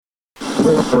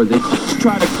or they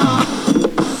try to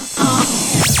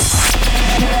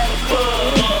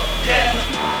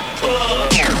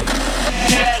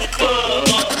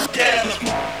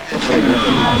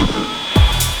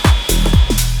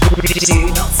Do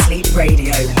Not Sleep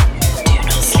Radio. Do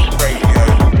Not Sleep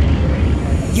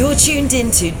Radio. You're tuned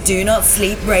into Do Not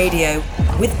Sleep Radio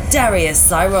with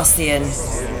Darius Syrossian.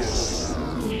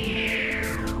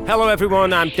 Hello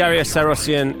everyone, I'm Darius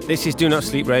Syrossian. This is Do Not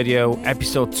Sleep Radio,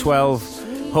 episode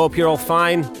 12. Hope you're all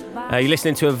fine. You're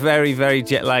listening to a very, very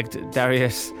jet-lagged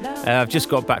Darius. I've just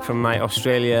got back from my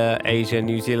Australia, Asia,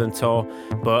 New Zealand tour,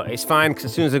 but it's fine because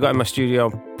as soon as I got in my studio,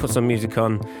 put some music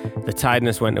on, the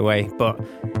tiredness went away. But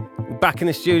back in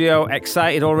the studio,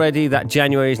 excited already that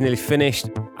January is nearly finished.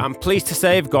 I'm pleased to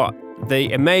say I've got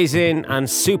the amazing and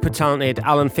super talented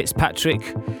Alan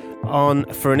Fitzpatrick on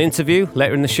for an interview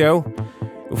later in the show.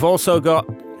 We've also got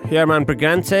Herman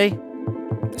Brigante,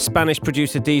 Spanish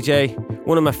producer DJ,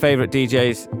 one of my favourite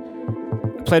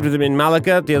DJs. I played with him in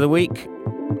Malaga the other week.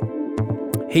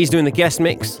 He's doing the guest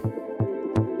mix.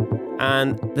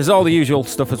 And there's all the usual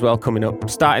stuff as well coming up,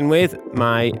 starting with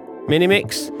my mini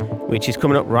mix, which is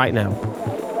coming up right now.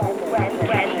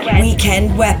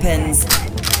 Weekend Weapons.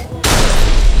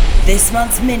 This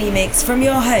month's mini mix from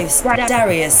your host,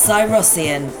 Darius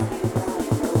Syrossian.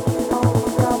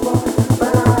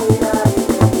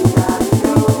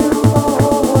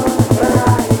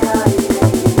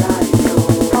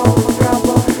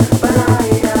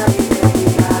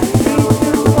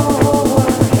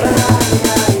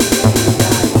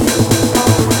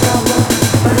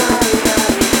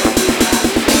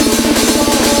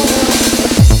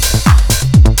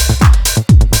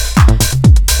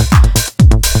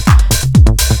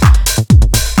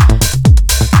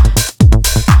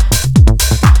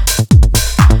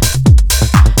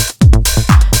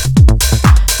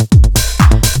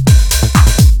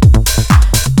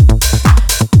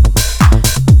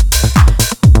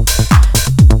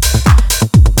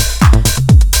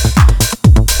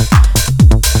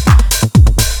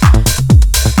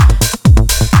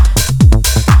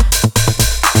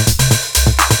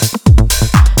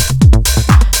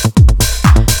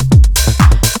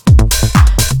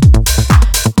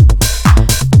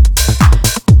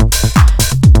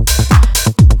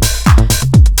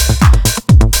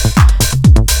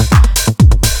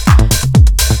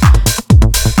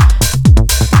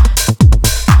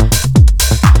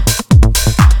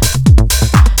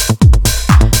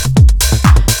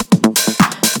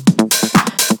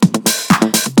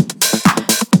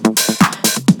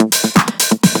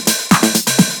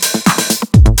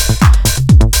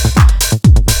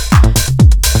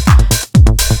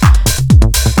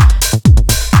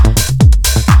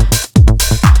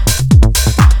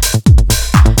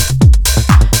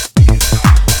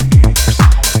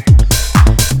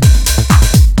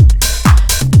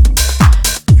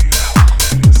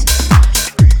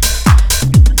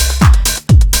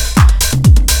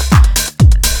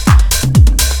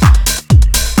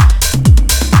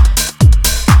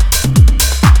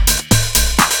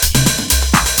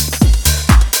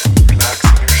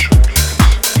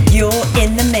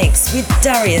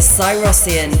 Darius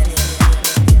Syrossian.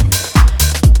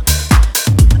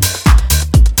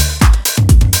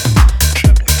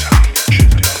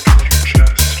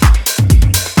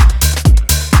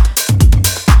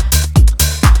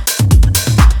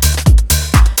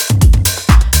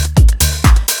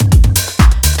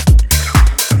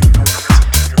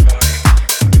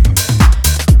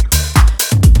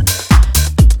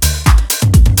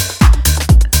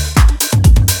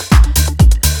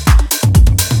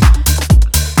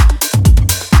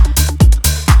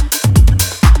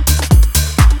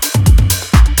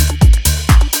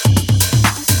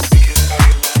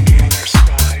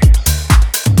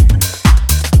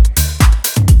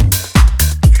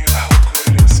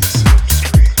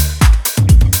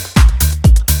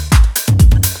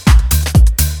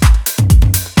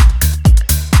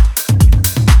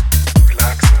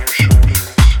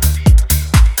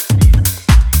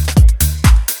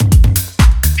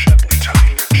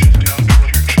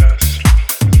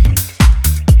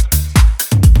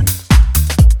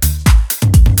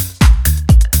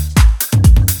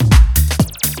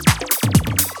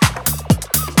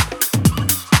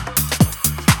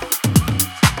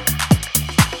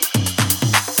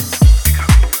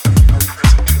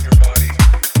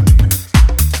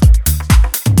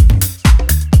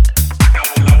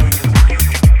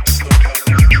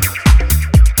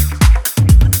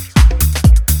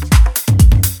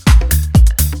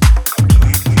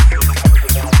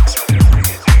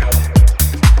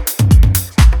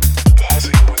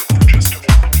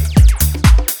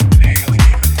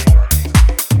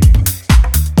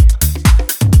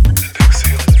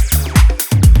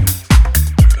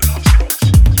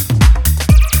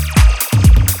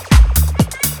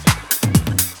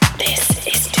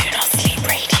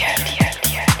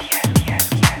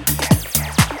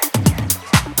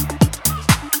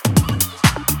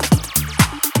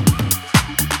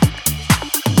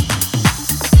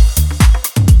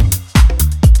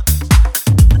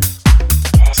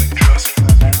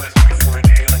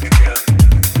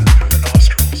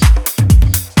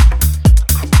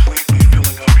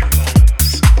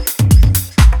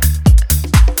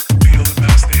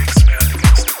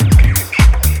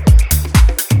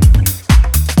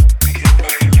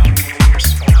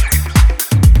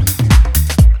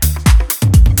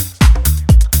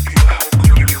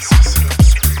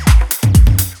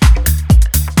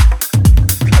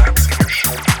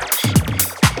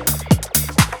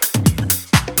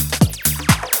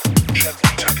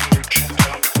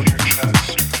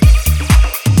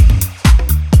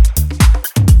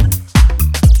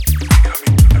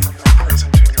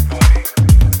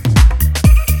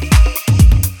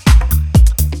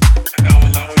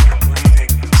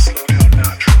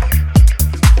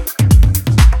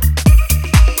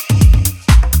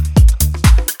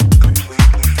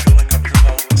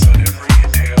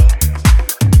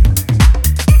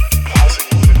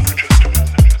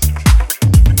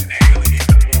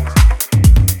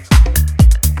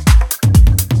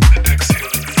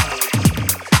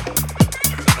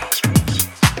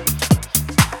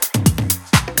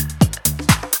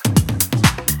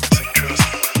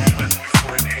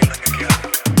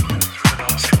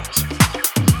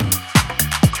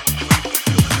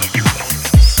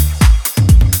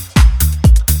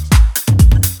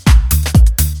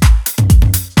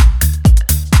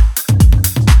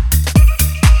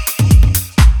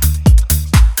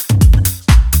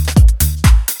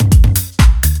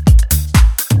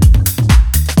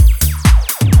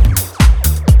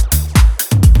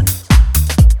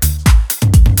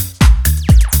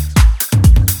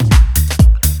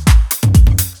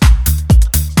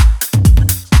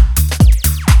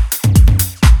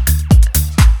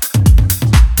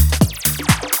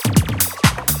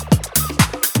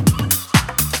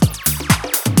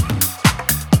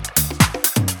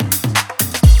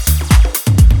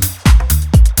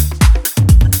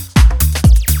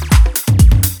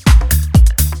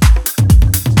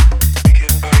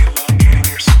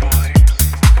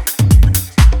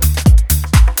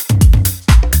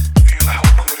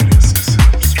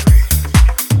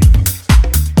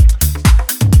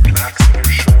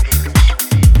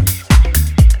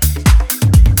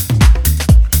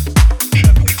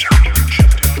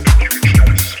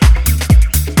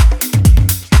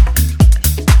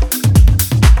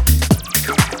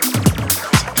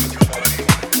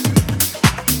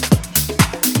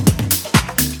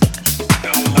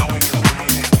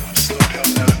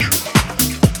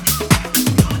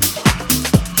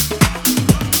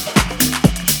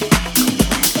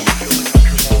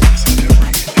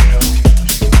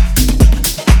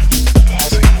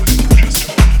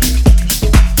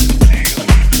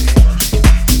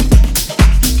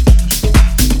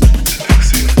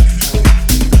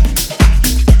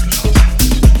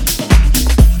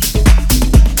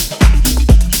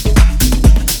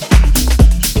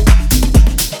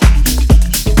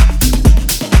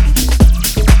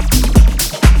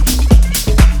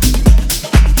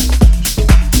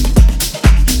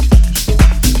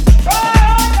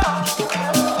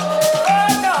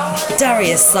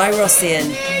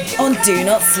 SYROSSIAN on Do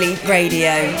Not Sleep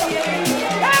Radio.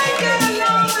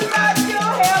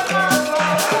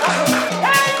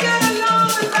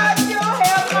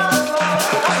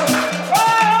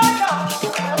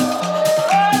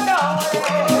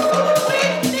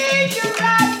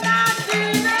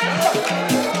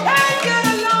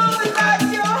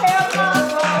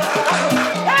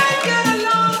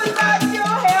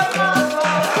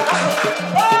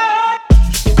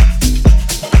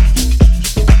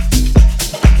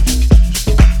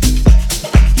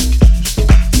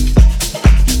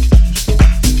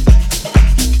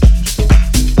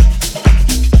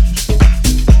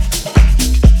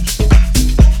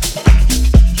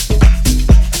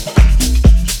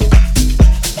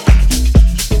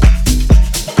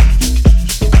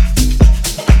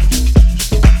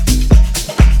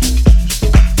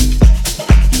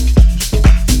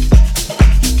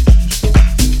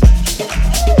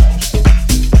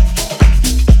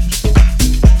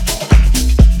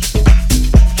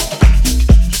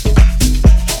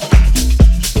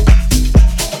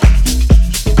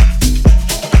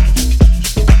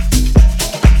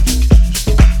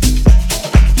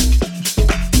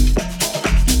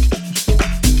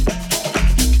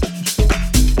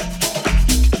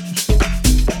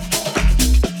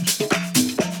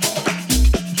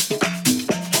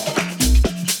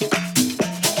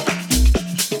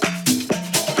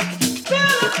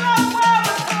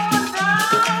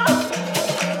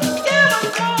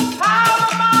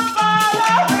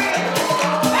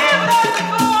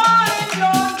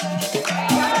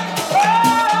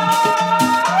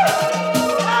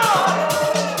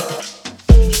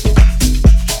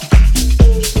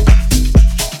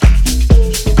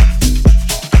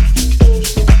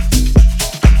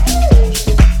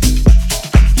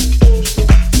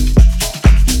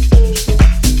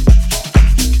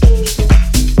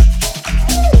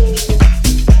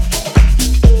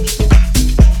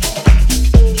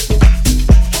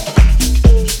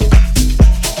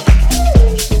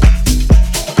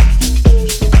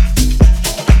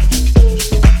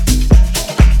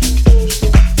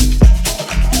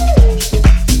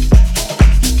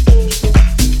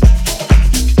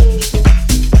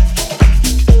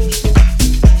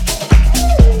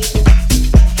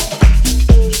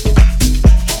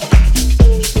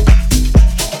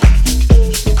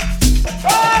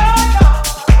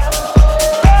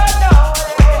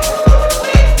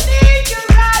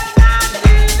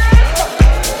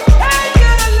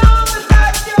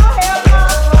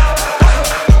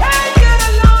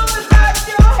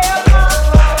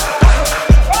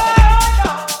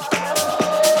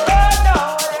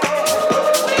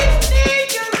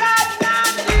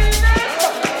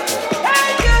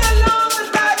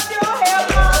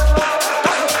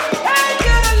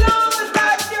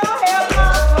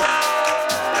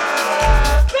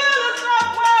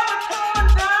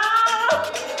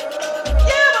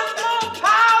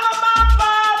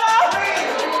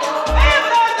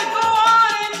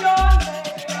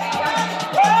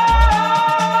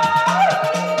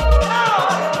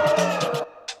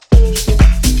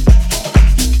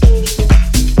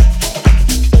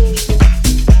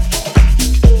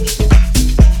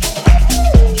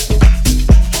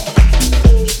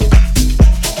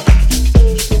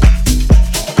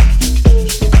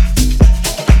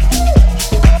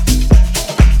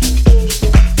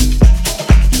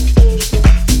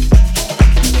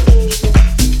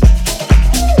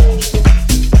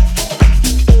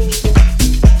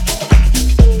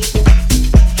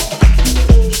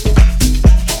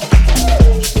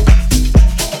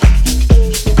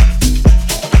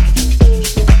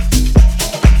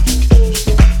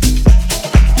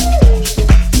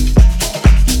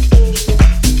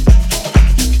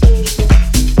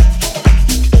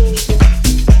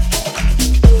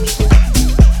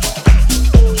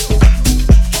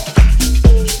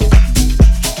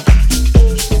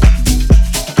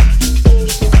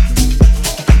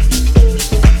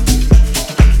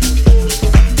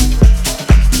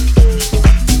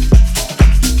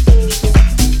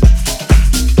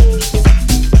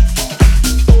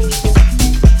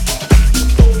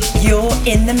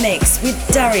 in the mix with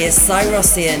DARIUS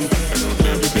SYROSSIAN.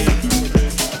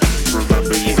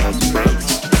 Remember you have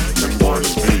friends and one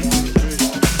is me.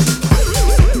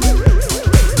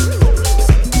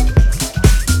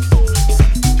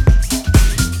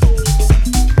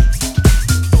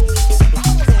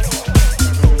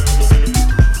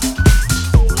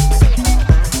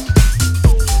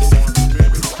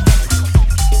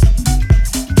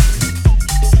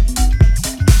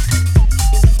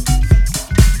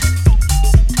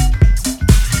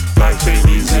 Life ain't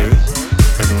easy.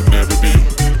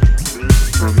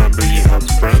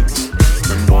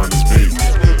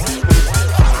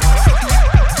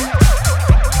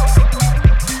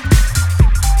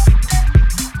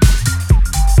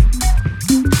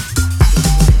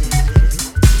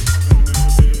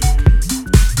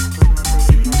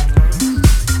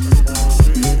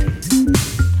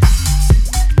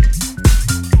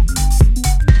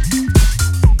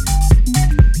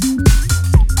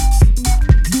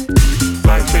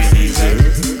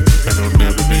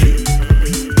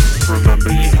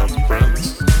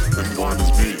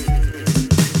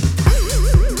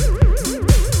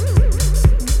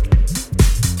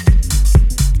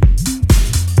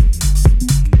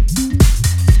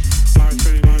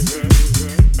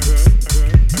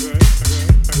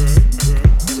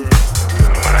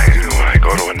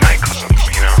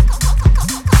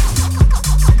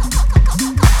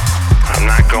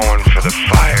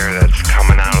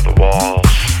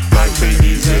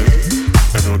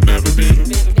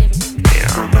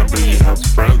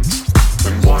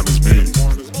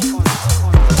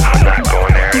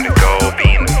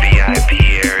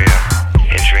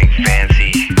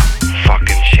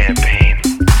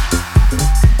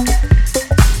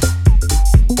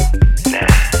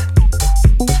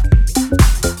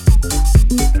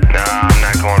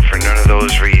 going for none of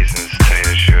those reasons, to tell you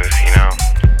the truth, you know?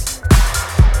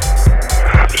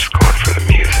 I'm just going for the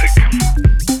music.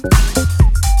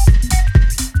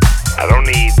 I don't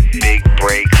need big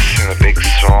breaks in a big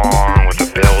song with a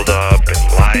build-up and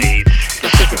lights,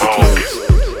 smoke.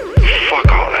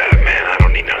 Fuck all that, man. I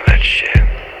don't need none of that shit.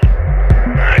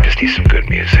 I just need some good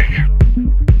music.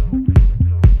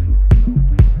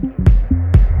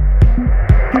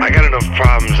 I got enough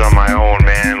problems on my own,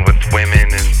 man, with women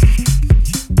and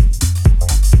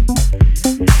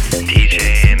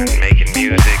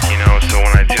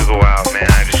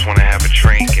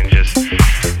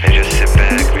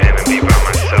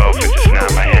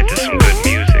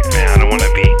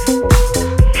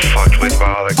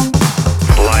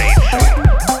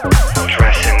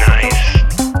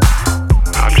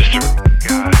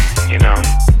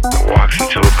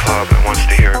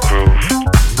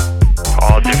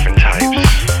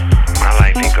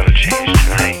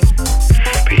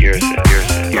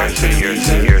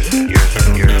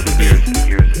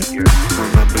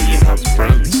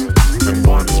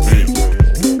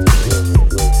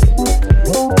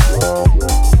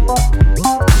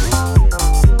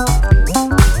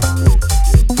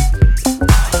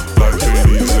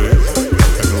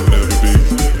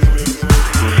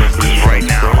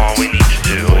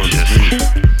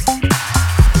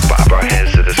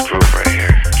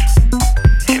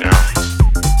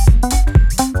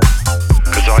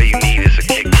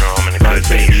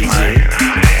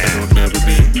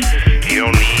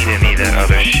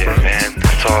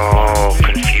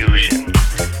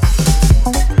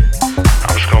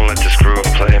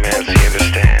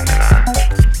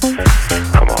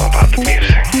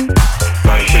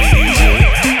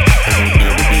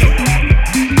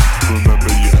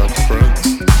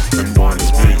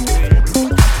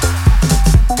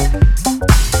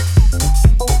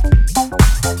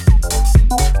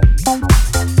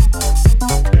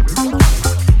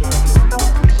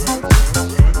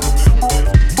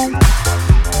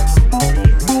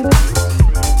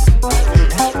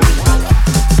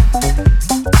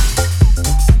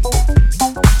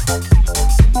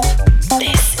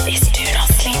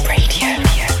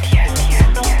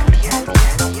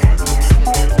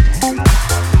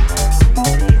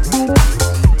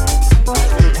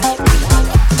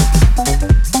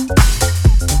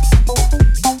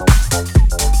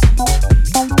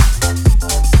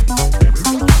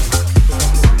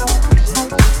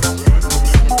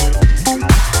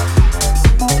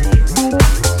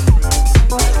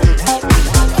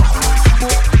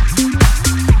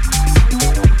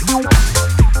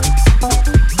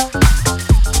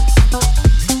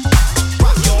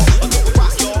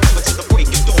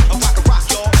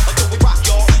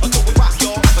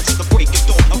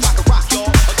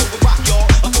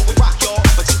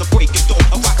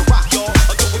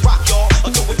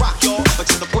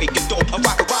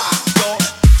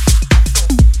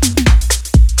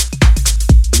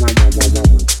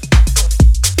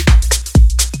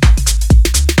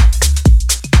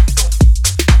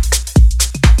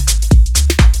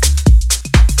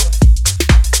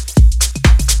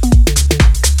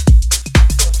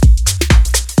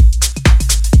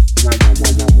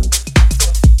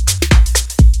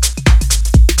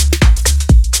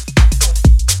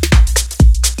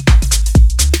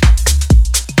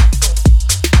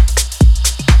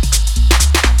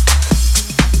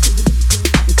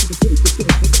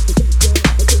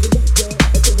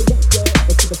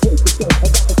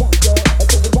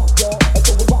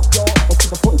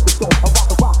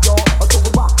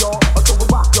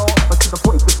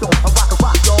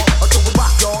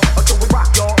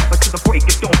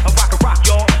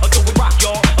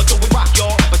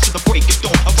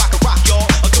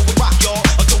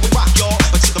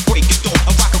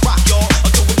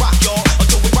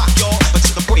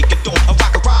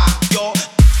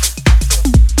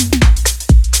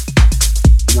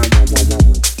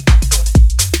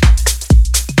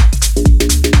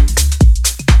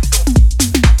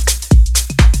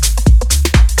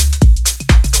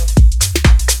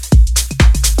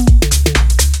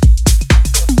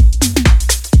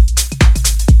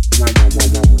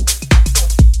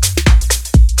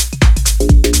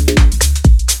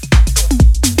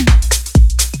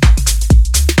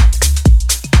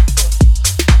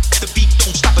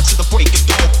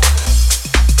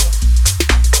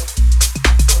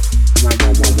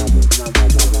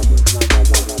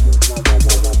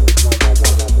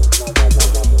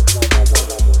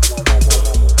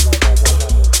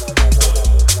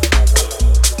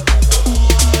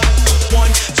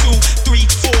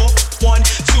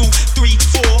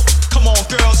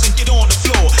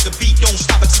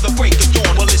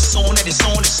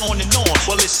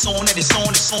it's on and it's on,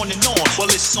 it's on and on. Well,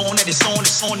 it's on and it's on,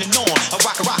 it's on and on. I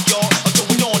rock, y'all, I throw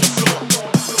it on the floor.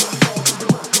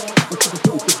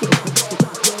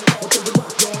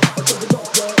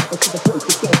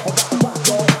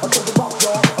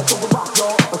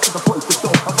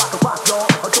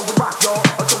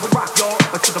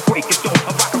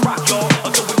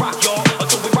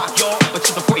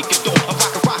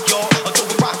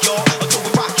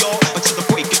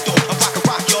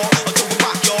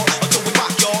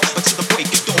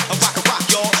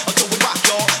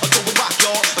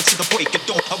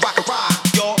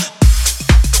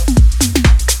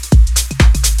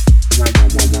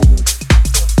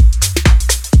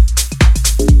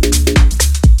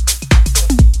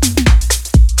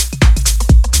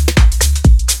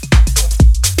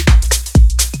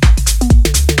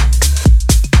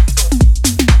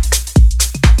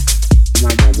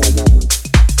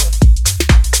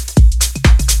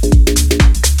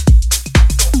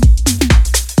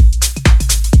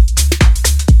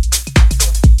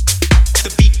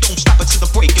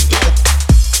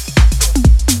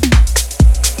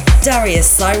 DARIUS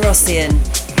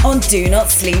SYROSSIAN on Do Not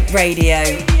Sleep Radio.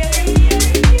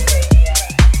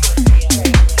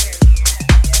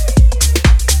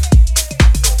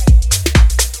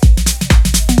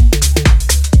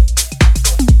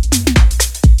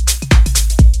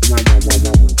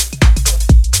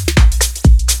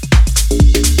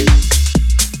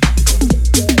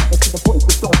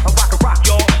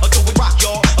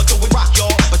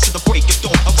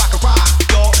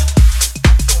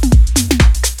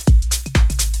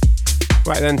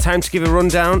 Right then, time to give a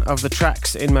rundown of the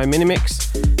tracks in my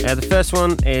mini-mix. The first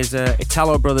one is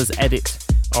Italo Brothers' edit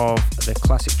of the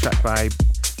classic track by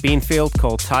Beanfield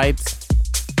called Tides.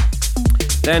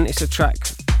 Then it's a track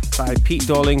by Pete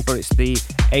Dorling, but it's the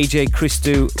AJ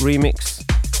Christou remix.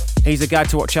 He's a guy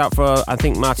to watch out for. I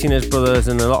think Martinez Brothers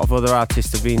and a lot of other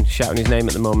artists have been shouting his name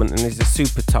at the moment, and he's a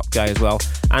super top guy as well.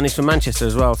 And he's from Manchester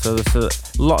as well, so there's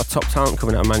a lot of top talent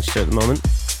coming out of Manchester at the moment.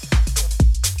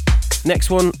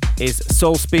 Next one is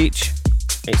Soul Speech.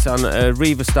 It's on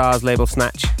Riva Star's label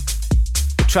Snatch.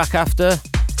 The track after,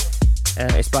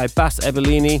 it's by Bass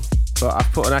Ebellini, but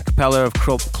I've put an a cappella of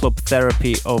Club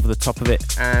Therapy over the top of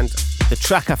it. And the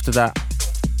track after that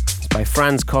is by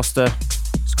Franz Costa.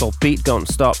 It's called Beat Don't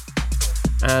Stop.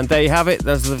 And there you have it.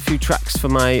 There's a few tracks for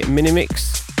my mini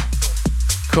mix.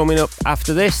 Coming up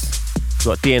after this, we've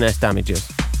got DNS Damages.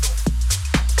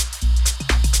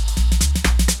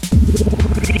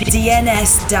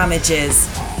 DNS Damages,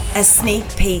 a sneak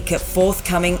peek at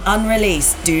forthcoming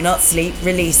unreleased Do Not Sleep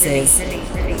releases.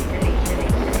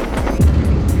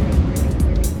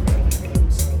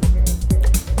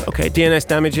 Okay, DNS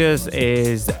Damages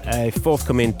is a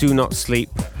forthcoming Do Not Sleep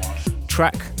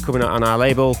track coming out on our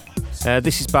label.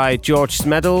 This is by George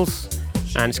Smeddles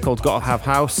and it's called Gotta Have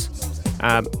House.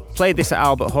 Played this at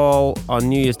Albert Hall on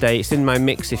New Year's Day. It's in my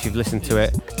mix if you've listened to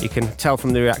it. You can tell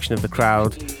from the reaction of the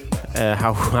crowd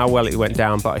how well it went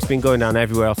down, but it's been going down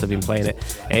everywhere else I've been playing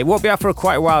it. It won't be out for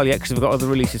quite a while yet because we've got other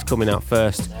releases coming out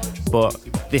first, but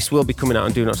this will be coming out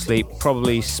on Do Not Sleep,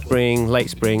 probably spring, late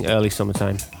spring, early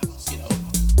summertime.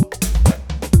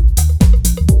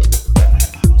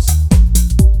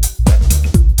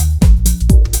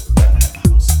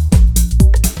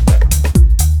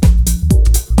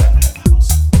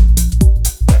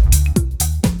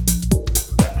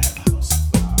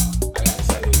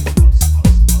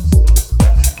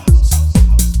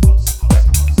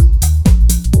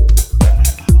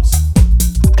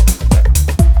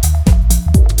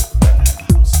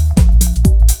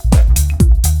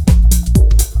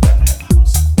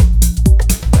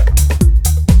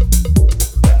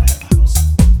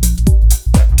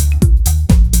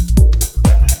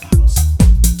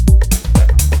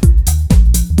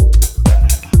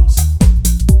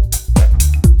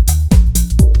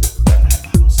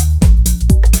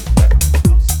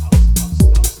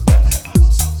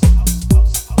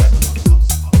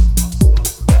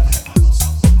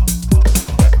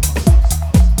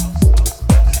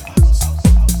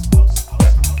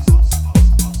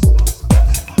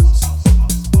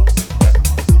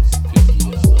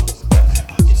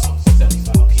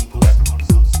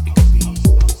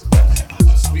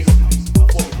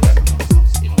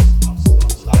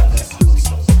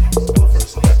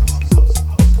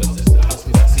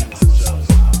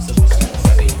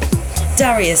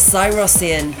 DARIUS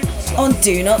SYROSSIAN on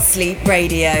Do Not Sleep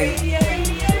Radio.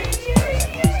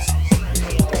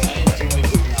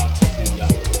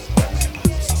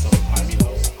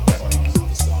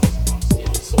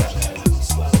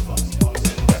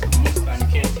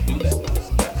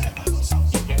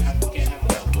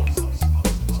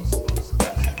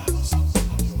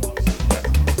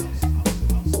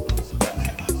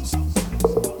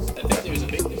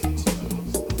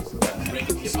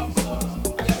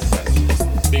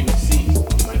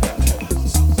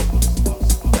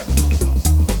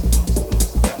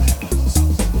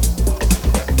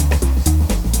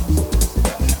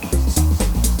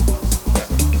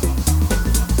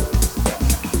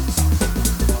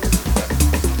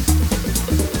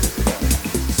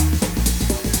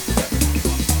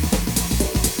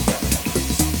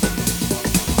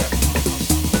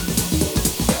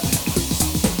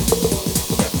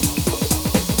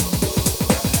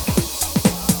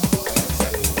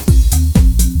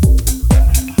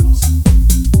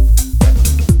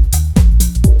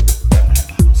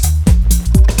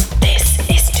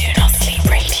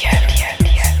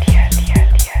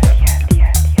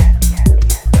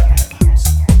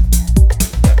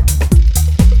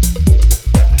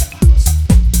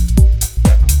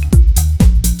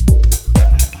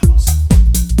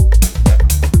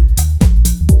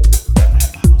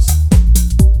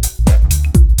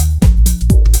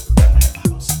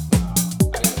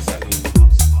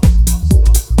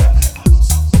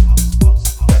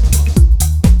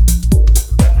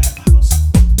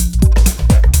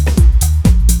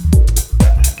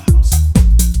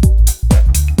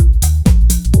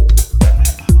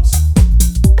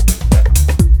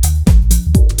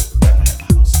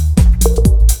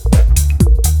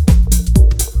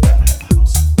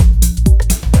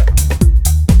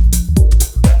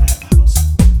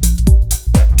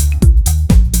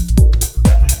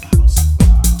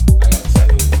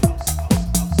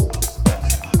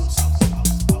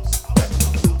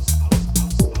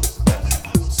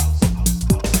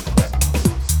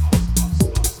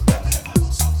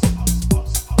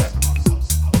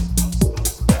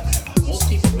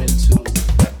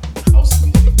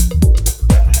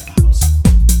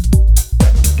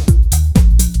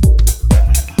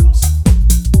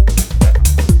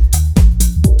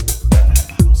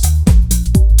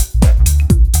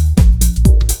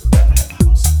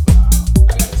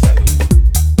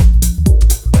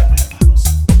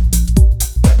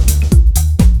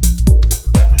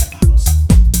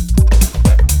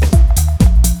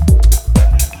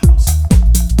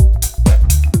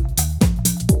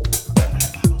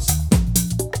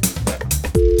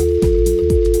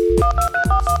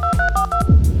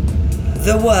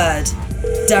 The Word.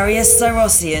 Darius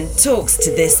SYROSSIAN talks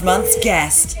to this month's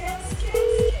guest.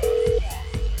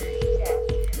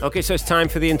 Okay, so it's time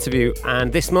for the interview,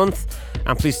 and this month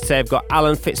I'm pleased to say I've got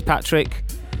Alan Fitzpatrick.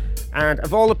 And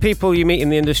of all the people you meet in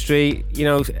the industry, you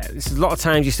know, there's a lot of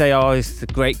times you say, oh, he's a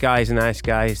great guy, he's a nice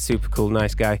guy, he's super cool,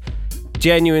 nice guy.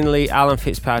 Genuinely, Alan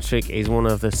Fitzpatrick is one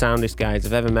of the soundest guys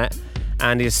I've ever met,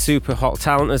 and he's super hot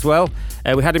talent as well.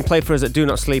 We had him play for us at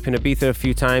DoNotSleep in Ibiza a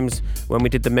few times when we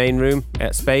did the main room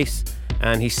at Space,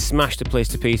 and he smashed the place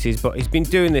to pieces, but he's been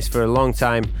doing this for a long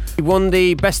time. He won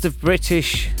the Best of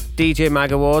British DJ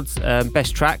Mag Awards,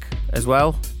 Best Track as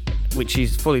well, which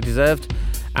he's fully deserved,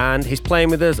 and he's playing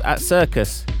with us at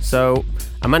Circus. So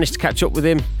I managed to catch up with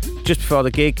him just before the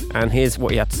gig, and here's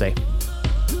what he had to say.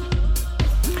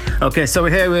 Okay, so we're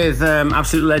here with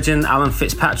absolute legend Alan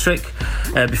Fitzpatrick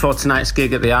before tonight's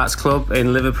gig at the Arts Club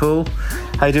in Liverpool.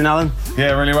 How you doing, Alan?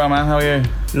 Yeah, really well, man. How are you?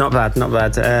 Not bad, not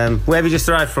bad. Where have you just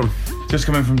arrived from? Just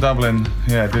coming from Dublin.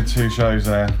 Yeah, did 2 shows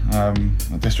there at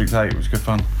District 8, which was good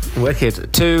fun.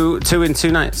 Wicked. Two in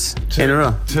 2 nights in a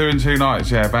row? 2 in 2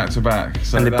 nights, yeah, back to back.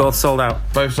 So and they both sold out?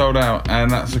 Both sold out, and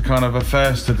that's a kind of a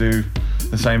first to do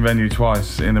the same venue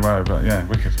twice in a row, but yeah,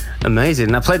 wicked.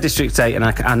 Amazing. I played District 8 and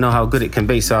I know how good it can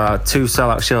be, so 2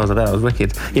 sell-out shows, I bet it was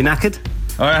wicked. You knackered?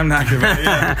 I am knackered, mate,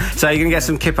 yeah. So you're going to get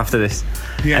some kip after this?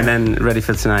 Yeah. And then ready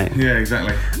for tonight? Yeah,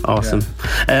 exactly. Awesome.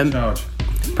 Yeah.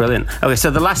 Brilliant. Okay, so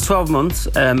the last 12 months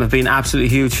have been absolutely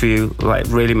huge for you, like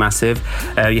really massive.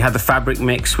 You had the Fabric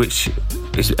mix, which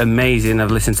is amazing.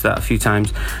 I've listened to that a few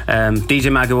times. DJ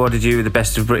Mag awarded you with the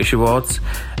Best of British Awards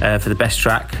for the best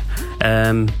track.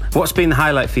 What's been the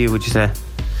highlight for you, would you say?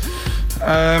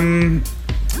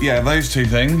 Yeah, those 2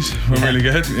 things were really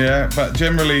good, yeah. But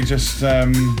generally just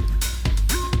the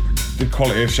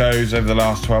quality of shows over the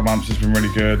last 12 months has been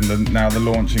really good, and now the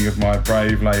launching of my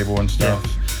Brave label and stuff.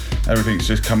 Yeah. Everything's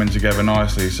just coming together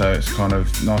nicely, so it's kind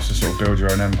of nice to sort of build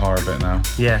your own empire a bit now.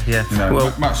 Yeah, yeah. You know,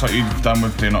 well, much like you've done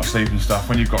with DoNotSleep and stuff,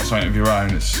 when you've got something of your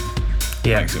own,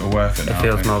 makes it all worth it now. It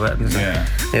feels more better, doesn't it? Yeah.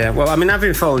 Yeah, well, I mean, I've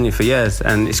been following you for years,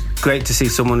 and it's great to see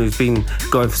someone who's been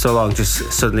going for so long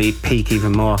just suddenly peak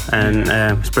even more, and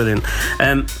it's brilliant.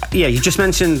 Yeah, you just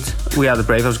mentioned We Are The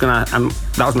Brave. That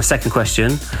was my second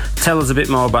question. Tell us a bit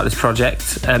more about this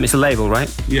project. It's a label,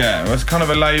 right? Yeah, well, it's kind of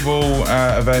a label,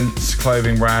 events,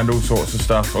 clothing brand, all sorts of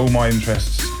stuff. All my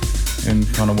interests in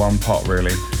kind of one pot,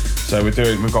 really. So we've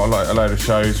got a load of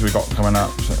shows we've got coming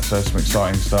up, so some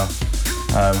exciting stuff.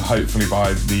 Hopefully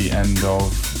by the end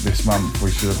of this month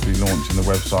we should be launching the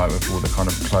website with all the kind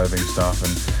of clothing stuff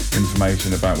and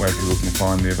information about where people can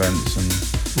find the events and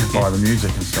buy the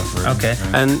music and stuff, really. Okay.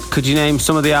 And could you name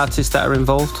some of the artists that are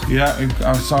involved? Yeah,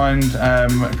 I've signed a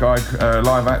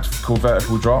live act called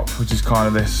Vertical Drop, which is kind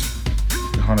of this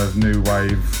kind of new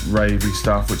wave ravey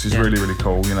stuff, which is really, really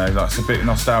cool. You know, that's a bit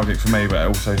nostalgic for me, but it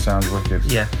also sounds wicked.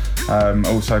 Yeah.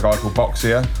 Also a guy called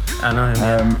Boxia. I know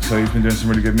him. So he's been doing some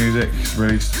really good music. He's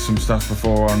released some stuff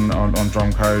before on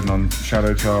Drum Code and on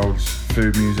Shadow Child's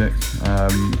Food Music. I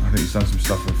think he's done some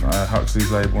stuff with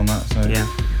Huxley's label on that. So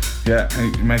yeah,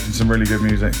 he's making some really good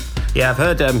music. Yeah, I've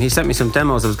heard he sent me some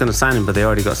demos. I was going to sign him, but they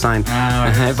already got signed.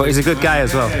 But he's a good guy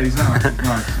as well. Yeah, he's nice.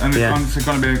 And it's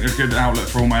going to be a good outlet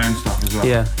for all my own stuff as well.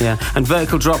 Yeah, yeah. And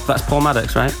Vertical Drop, that's Paul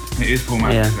Maddox, right? It is Paul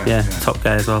Maddox. Yeah, top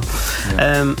guy as well.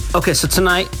 Yeah. Okay, so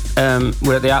tonight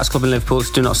we're at the Arts Club in Liverpool.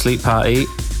 It's DoNotSleep party.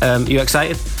 You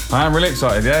excited? I am really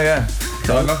excited, yeah.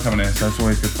 So I love coming here, so it's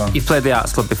always good fun. You've played the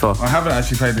Arts Club before? I haven't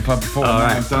actually played the club before.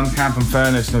 Right. I've done Camp and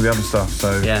Furnace and all the other stuff.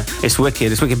 So yeah, it's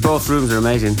wicked. It's wicked. Both rooms are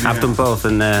amazing. I've done both,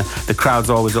 and the crowd's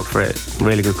always up for it.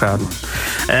 Really good crowd.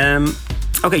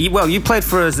 Okay, well, you played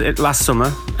for us last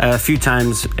summer a few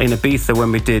times in Ibiza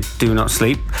when we did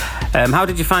DoNotSleep. How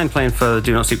did you find playing for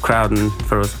the DoNotSleep crowd and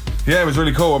for us? Yeah, it was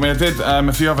really cool. I mean, I did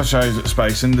a few other shows at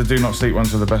Space, and the DoNotSleep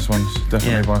ones are the best ones,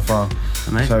 definitely by far.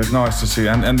 Amazing. So it's nice to see,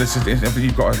 and this is,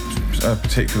 you've got a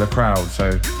particular crowd,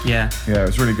 so yeah,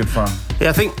 it's really good fun. Yeah,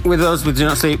 I think with us, with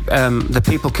DoNotSleep, the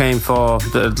people came for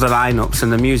the lineups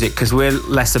and the music, because we're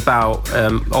less about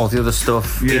all the other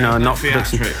stuff, not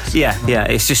production. Yeah,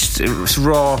 it's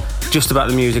raw, just about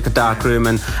the music, a dark room,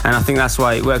 and I think that's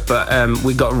why it worked. But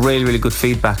we got really, really good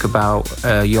feedback about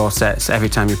your sets every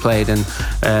time you played, and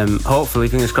hopefully,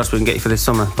 fingers crossed, we can get you for this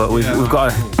summer. But we've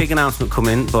got a big announcement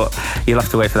coming, but you'll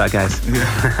have to wait for that, guys.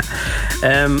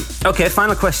 Yeah. Okay,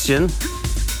 final question.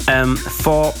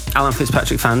 For Alan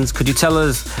Fitzpatrick fans, could you tell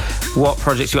us what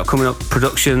projects you got coming up,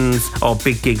 productions or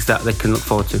big gigs that they can look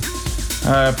forward to?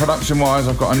 Production-wise,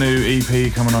 I've got a new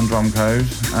EP coming on Drum Code.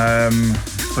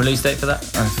 Release date for that?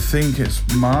 I think it's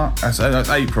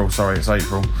April. Sorry, it's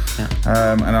April.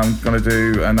 Yeah. And I'm going to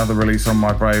do another release on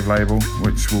my Brave label,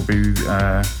 which will be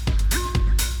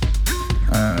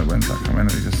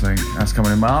minute, you just think that's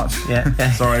coming in March.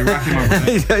 Yeah. Sorry, racking my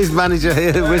brain. His manager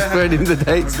here whispering in the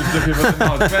dates. Just looking for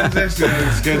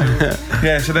the schedule.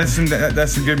 Yeah, so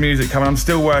there's some good music coming. I'm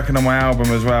still working on my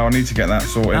album as well. I need to get that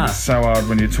sorted. It's so hard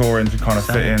when you're touring to kind of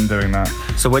fit in doing that.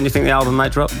 So when do you think the album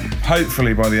might drop?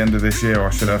 Hopefully by the end of this year, I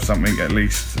should have something at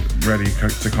least ready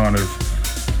to kind of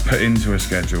put into a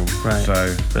schedule. Right.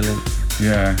 So brilliant.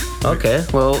 Yeah. Okay.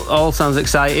 Well, all sounds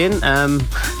exciting.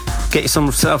 Get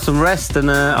yourself some rest, and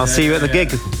I'll see you at the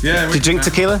gig. Yeah. Do you drink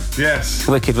tequila? Yes.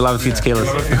 Wicked. We'll have a few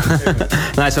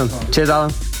tequilas. Nice one. Cheers, Alan.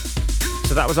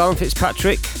 So that was Alan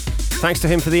Fitzpatrick. Thanks to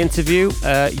him for the interview.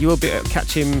 You will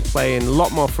catch him playing a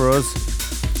lot more for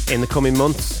us in the coming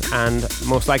months, and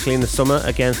most likely in the summer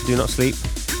again for Do Not Sleep.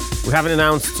 We haven't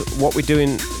announced what we're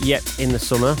doing yet in the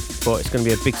summer, but it's going to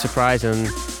be a big surprise, and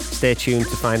stay tuned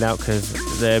to find out, because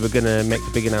we're going to make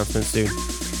the big announcement soon.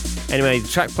 Anyway, the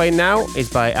track playing now is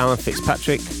by Alan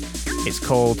Fitzpatrick. It's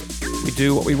called We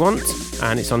Do What We Want,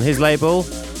 and it's on his label,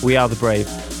 We Are The Brave.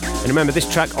 And remember,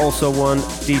 this track also won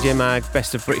DJ Mag's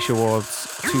Best of British Awards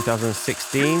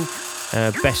 2016,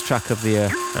 Best Track of the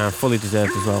Year, and fully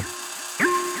deserved as well.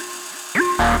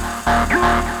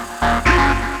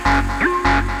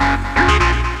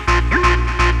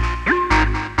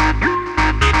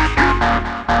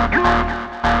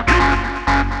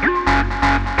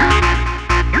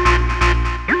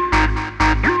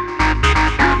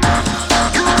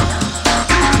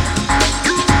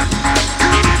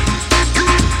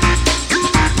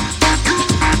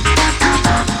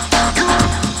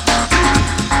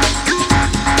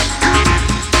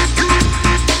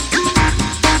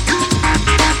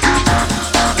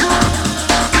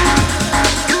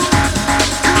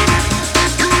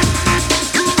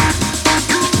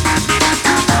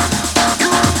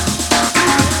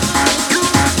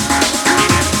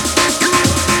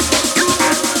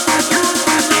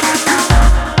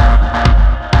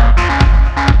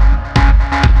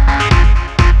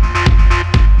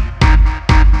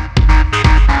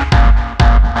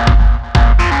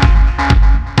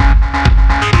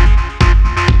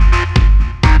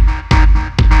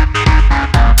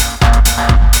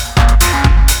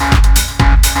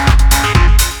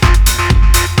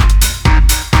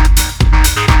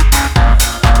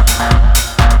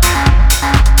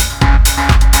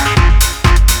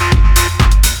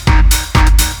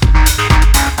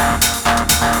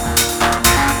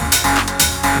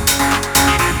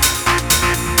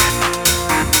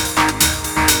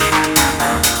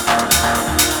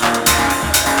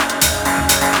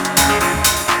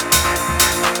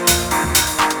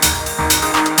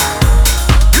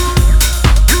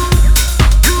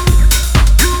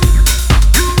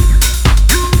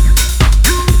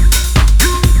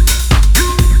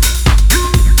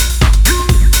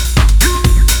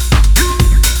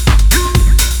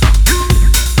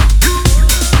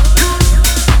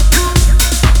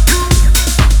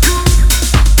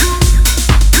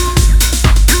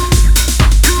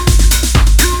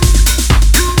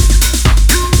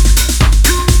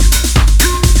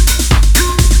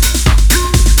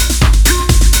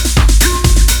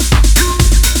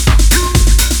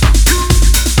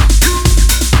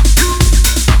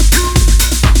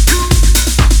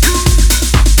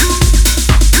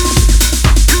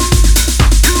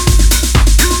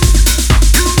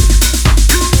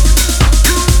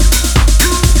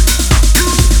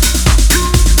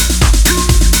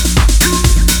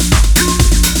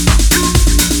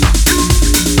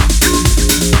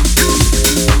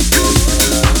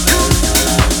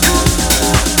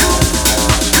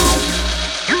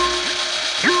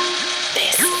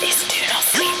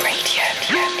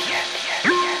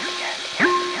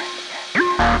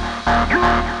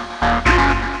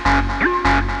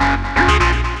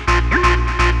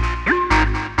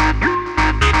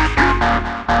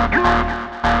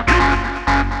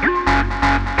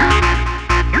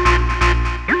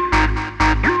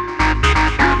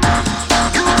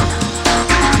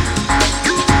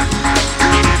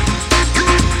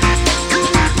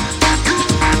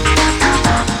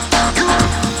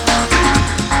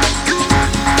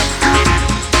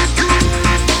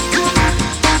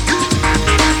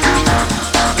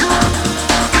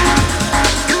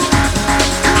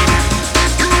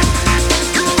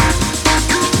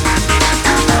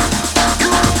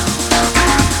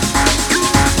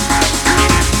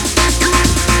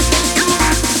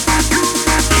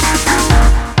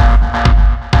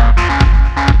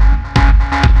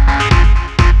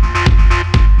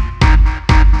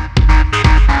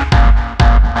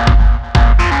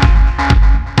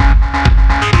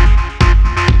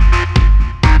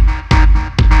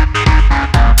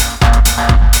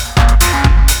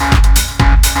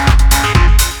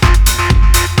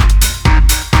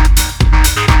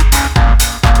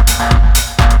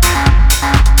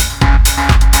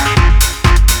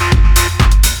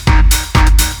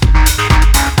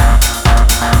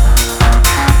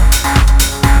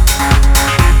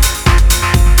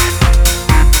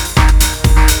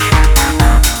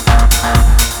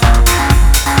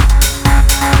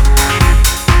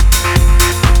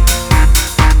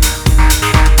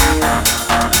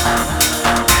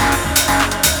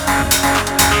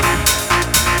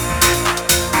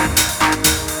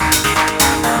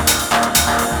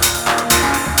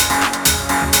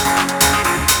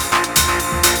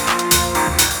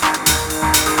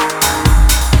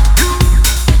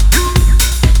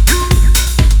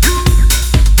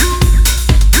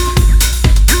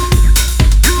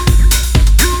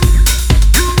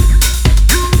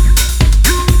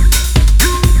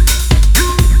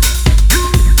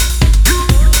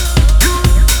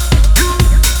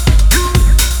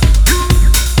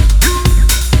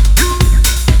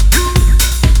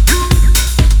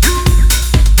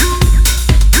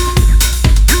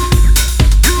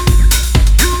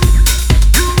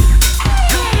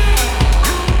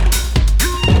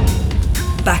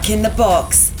 Back in the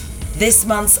box, this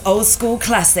month's old school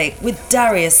classic with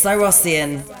DARIUS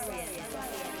SYROSSIAN.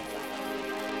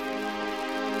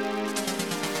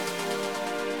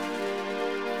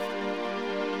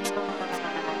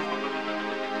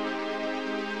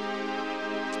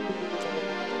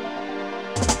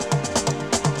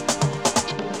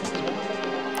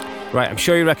 Right, I'm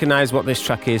sure you recognise what this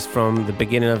track is from the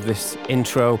beginning of this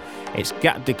intro. It's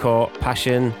Gat Decor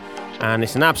Passion, and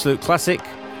it's an absolute classic,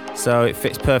 so it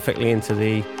fits perfectly into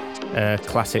the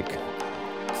classic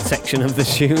section of the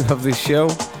show.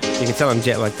 You can tell I'm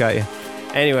jet lagged, can't you?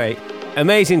 Anyway,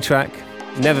 amazing track.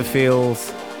 Never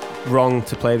feels wrong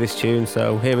to play this tune,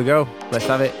 so here we go. Let's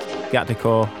have it. Gat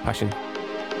Decor Passion.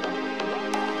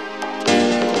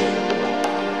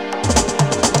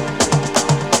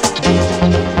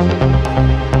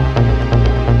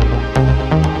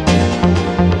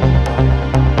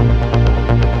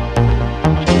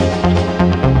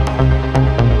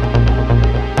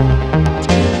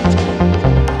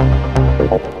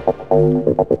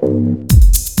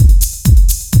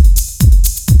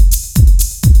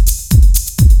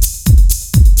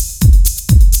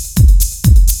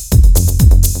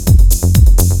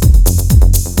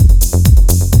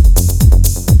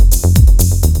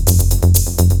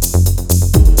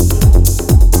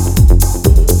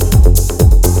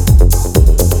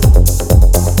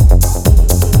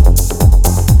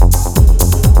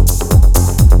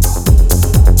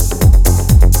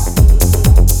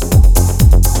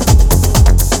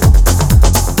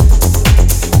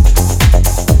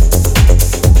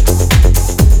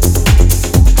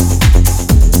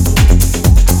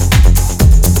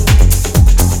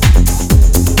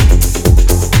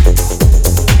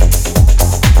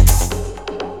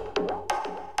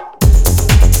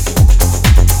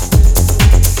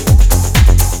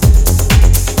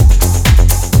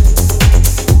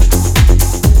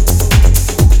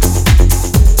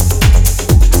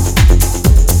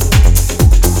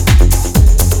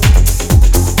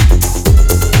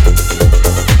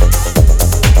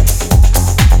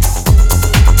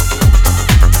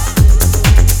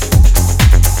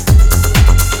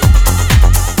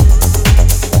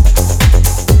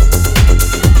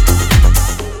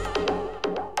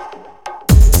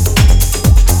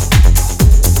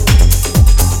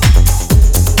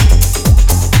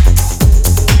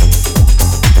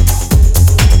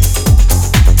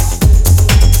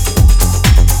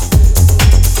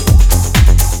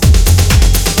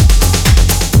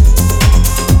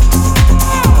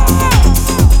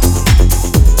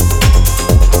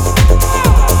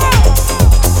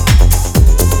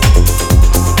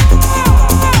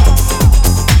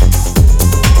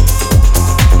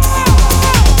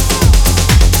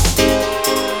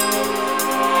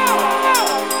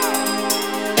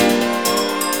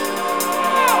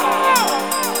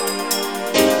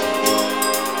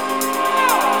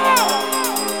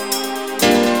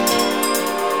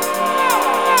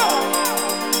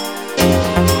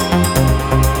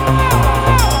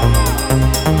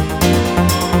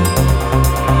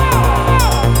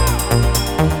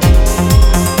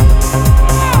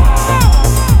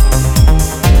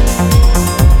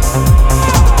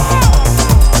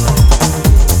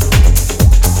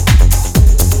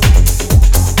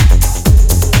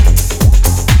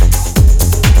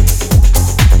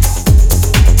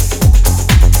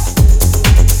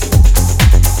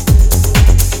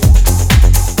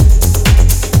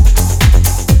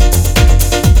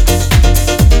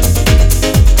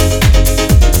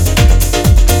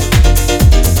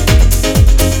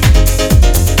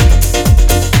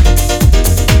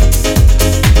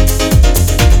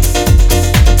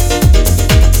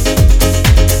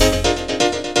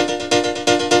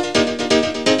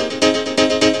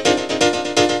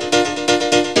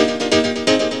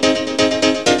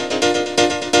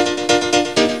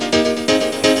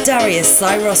 DARIUS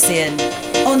SYROSSIAN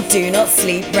on Do Not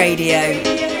Sleep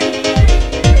Radio.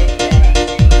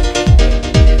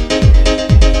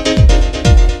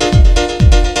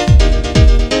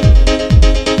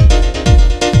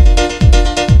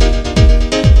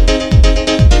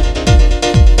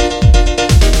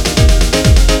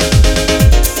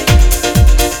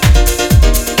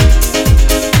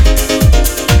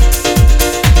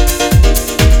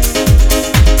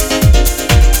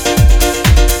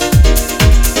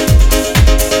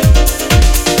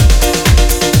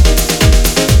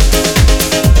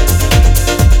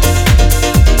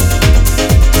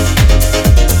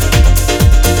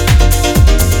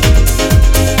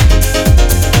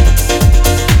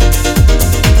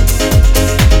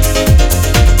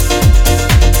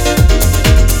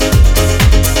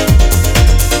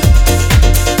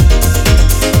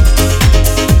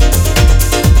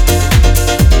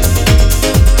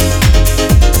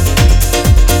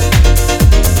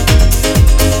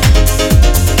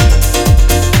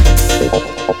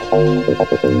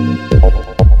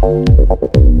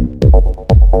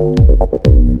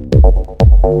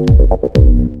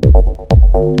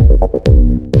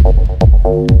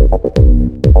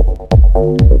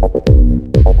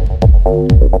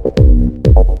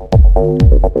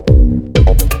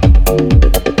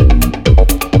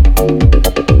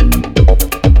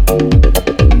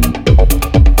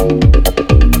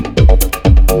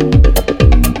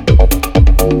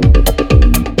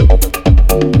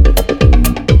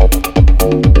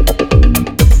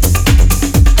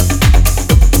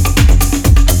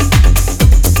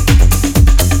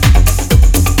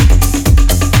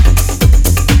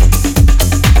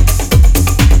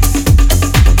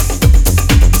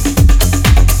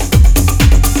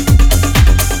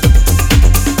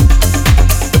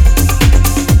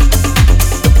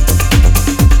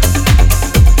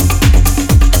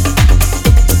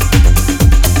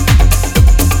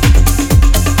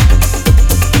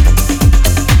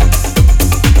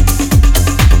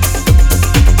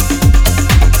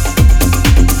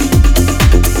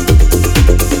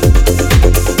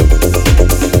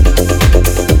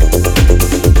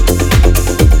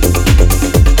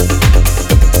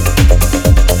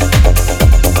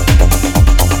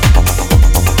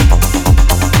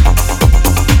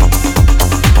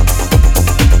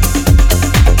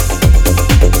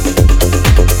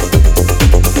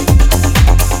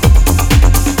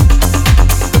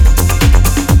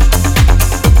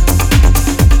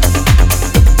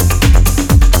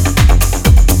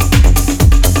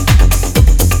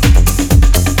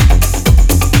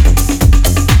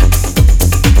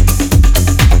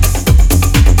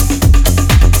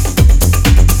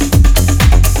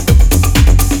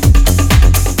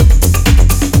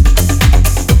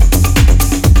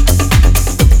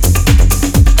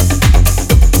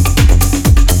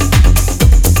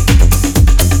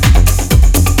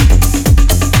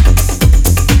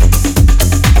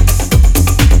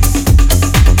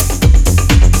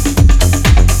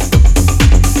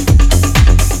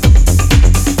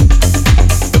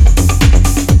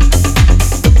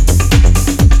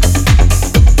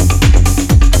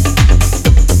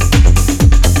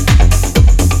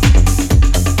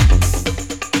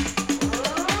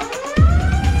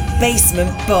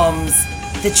 Basement Bombs,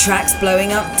 the tracks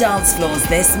blowing up dance floors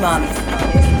this month.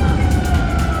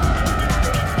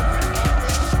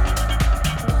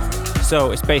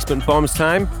 So it's Basement Bombs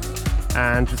time,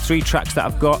 and the 3 tracks that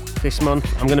I've got this month,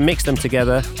 I'm going to mix them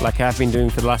together like I've been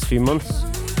doing for the last few months.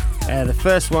 The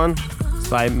first one is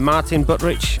by Martin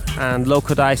Buttrich and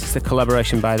Loco Dice. It's a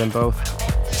collaboration by them both.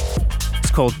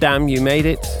 It's called Damn You Made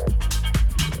It.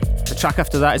 The track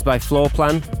after that is by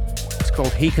Floorplan. It's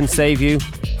called He Can Save You.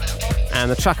 And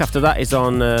the track after that is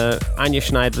on Anya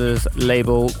Schneider's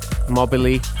label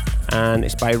Mobily, and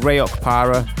it's by Rayok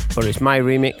Para, but it's my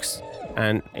remix,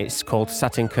 and it's called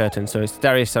Satin Curtain. So it's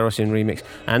Darius Syrossian remix,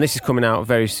 and this is coming out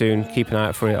very soon. Keep an eye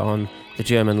out for it on the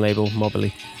German label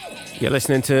Mobily. You're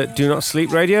listening to Do Not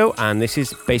Sleep Radio, and this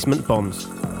is Basement Bombs.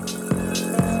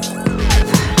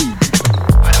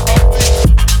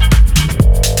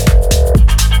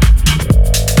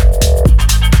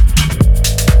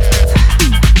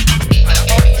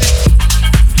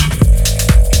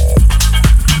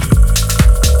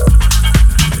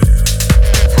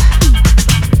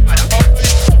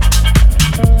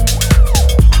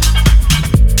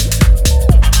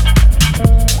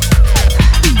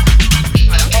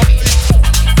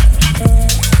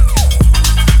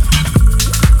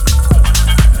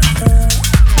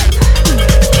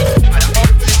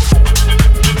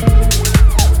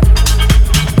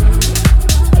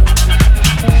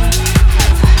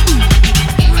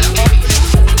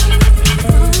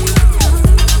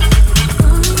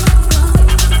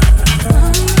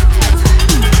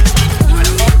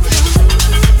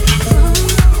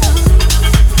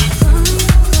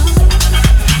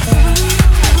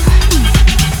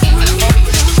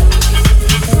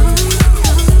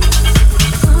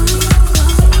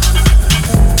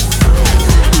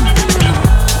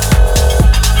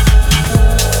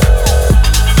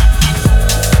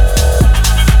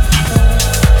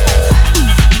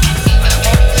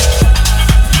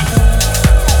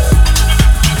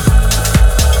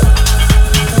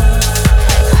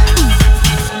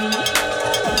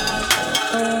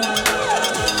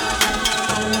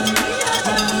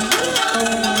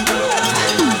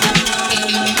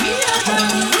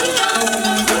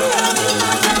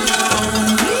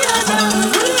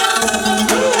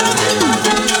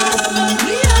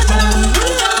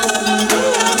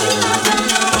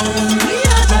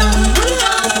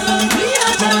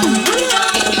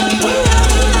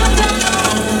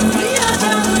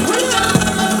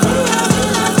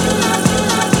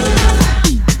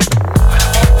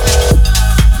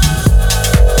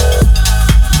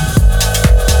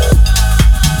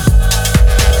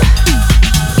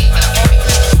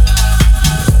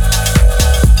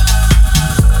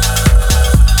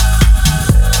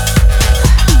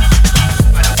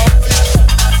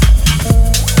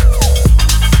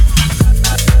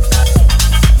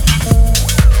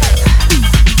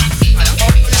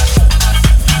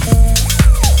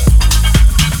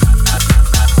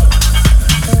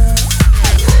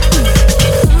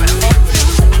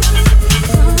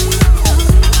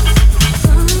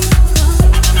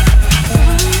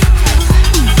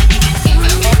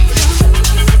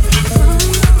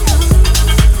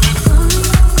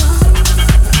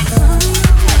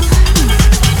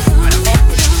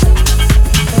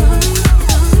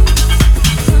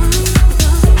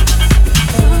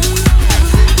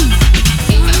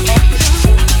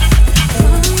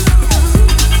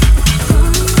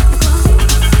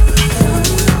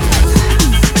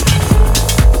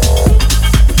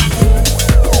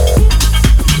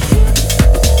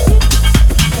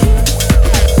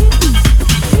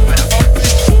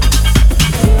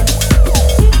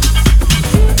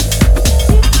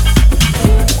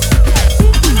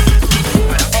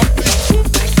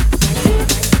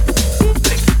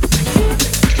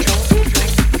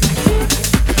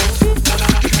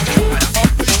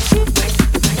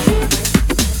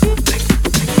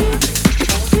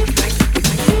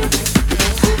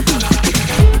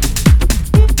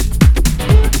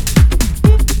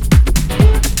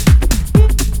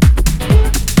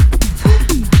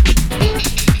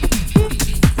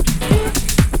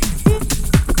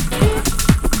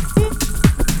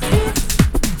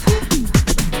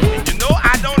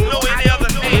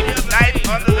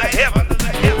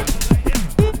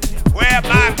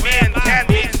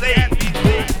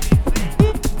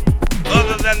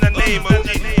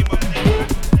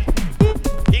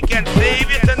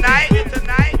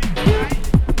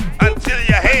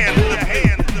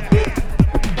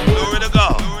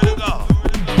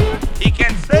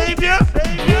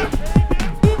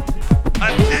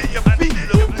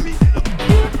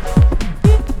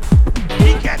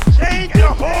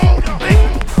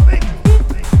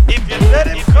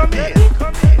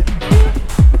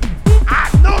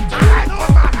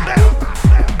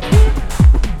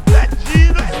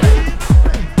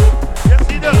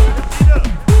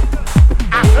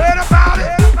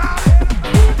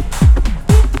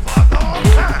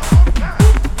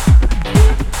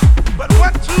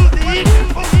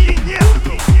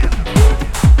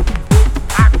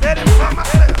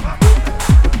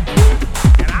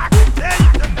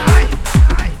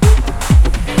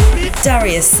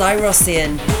 Darius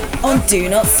SYROSSIAN on Do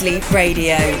Not Sleep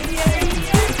Radio.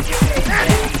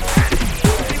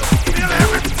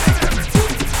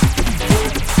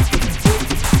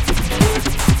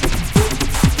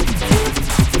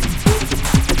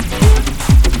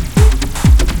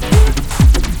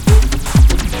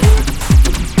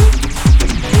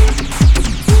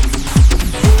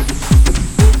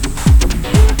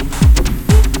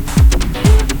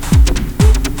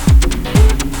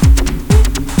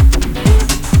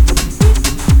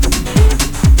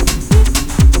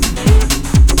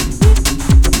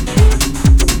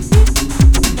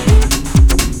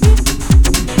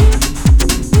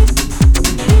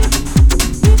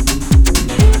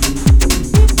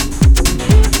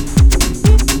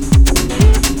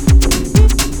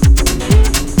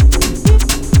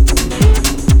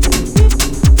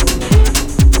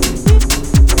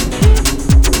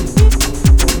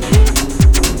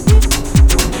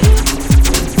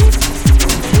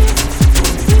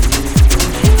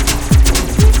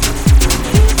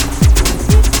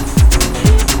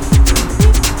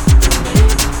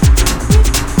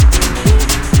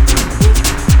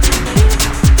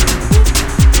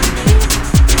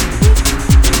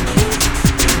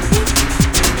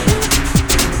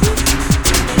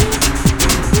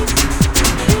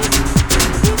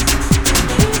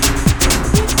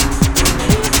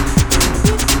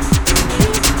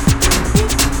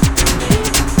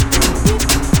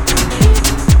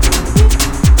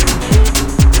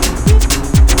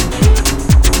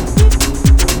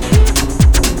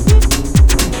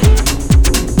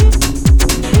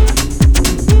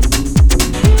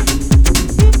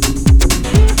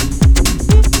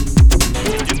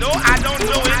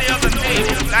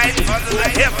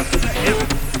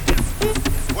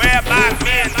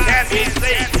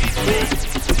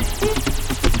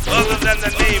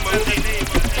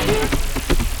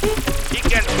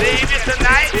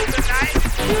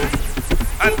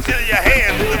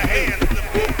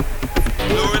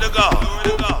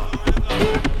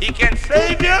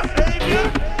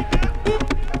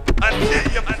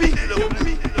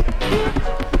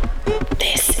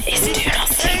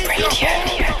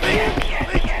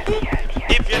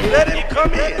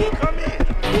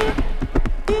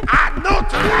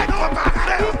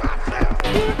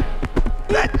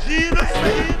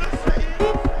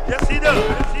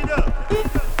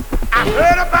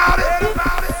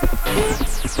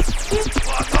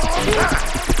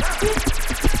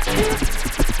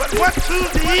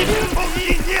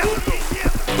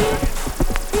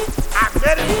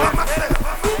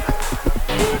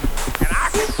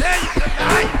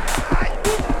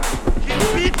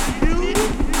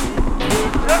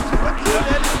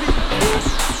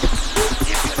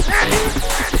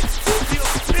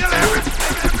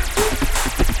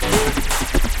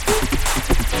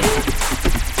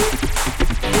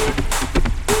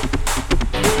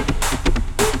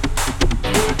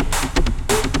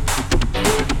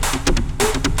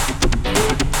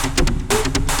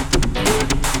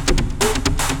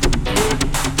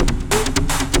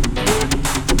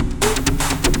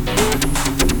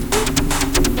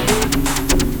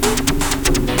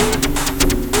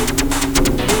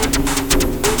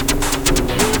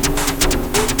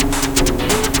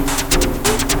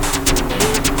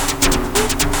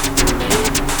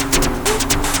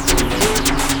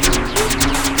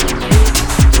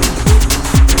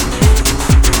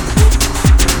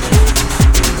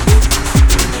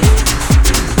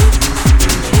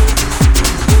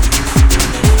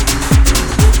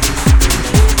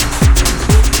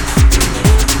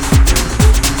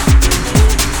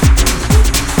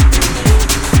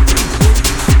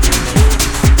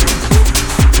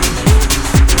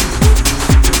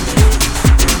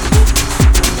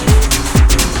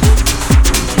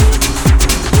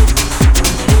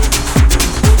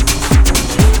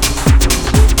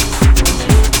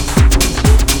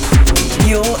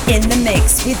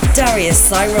 Darius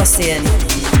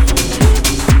SYROSSIAN.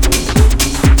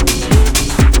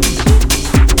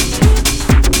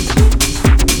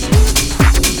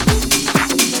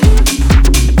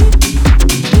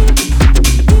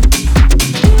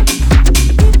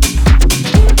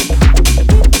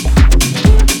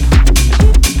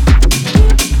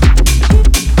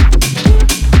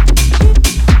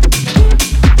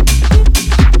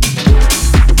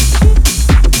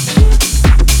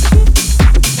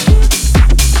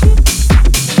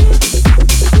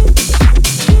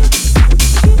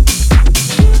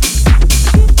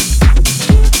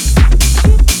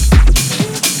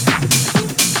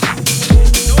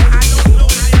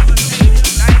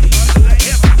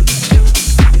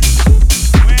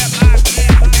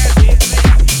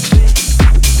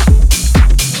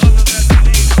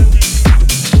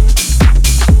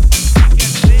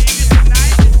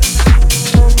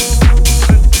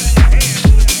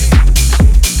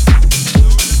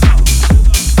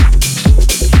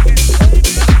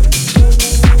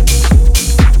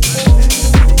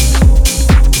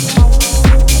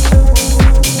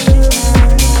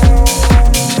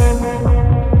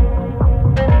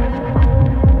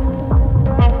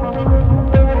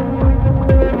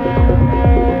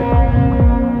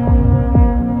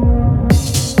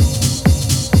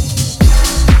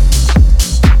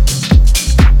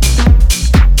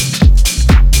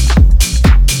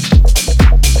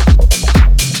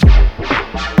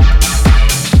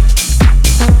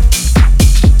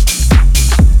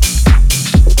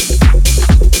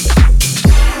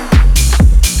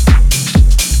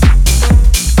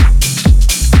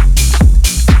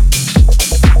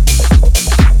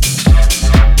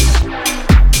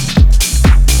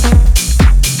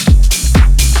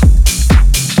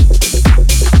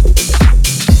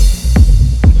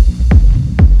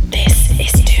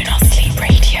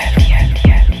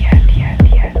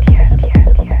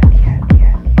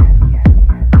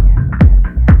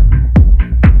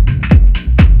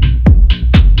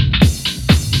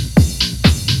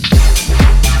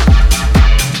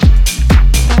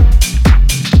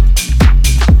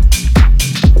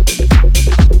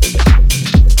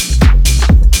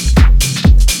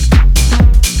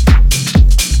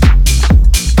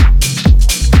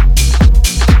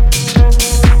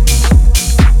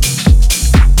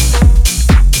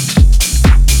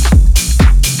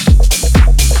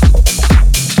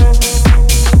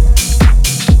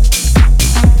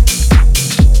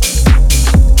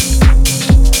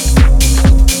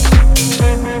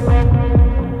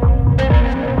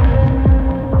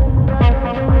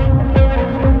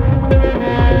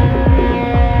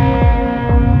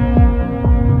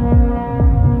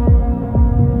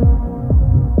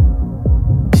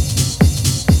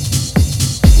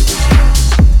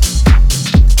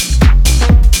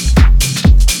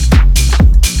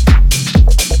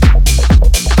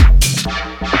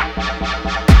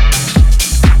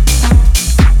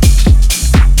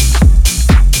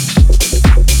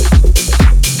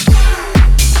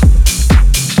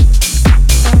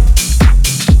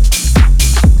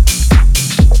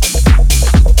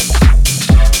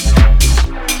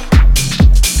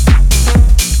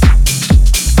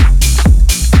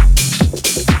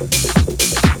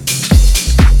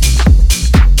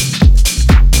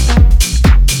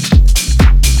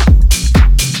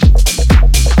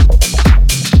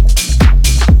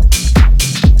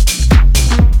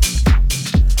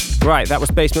 Right, that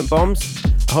was Basement Bombs.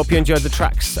 I hope you enjoyed the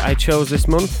tracks I chose this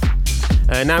month.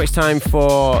 Now it's time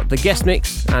for the guest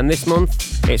mix, and this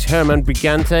month it's Herman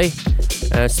Brigante,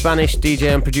 Spanish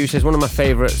DJ and producer. He's one of my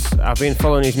favourites. I've been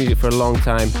following his music for a long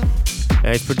time.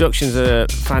 His productions are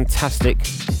fantastic,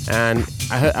 and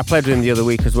I played with him the other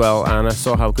week as well, and I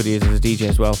saw how good he is as a DJ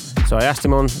as well. So I asked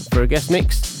him on for a guest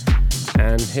mix,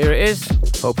 and here it is.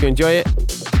 Hope you enjoy it.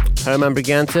 Herman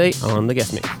Brigante on the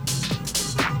guest mix.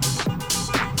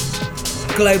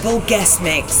 Global Guest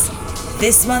Mix.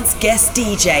 This month's guest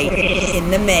DJ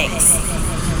in the mix.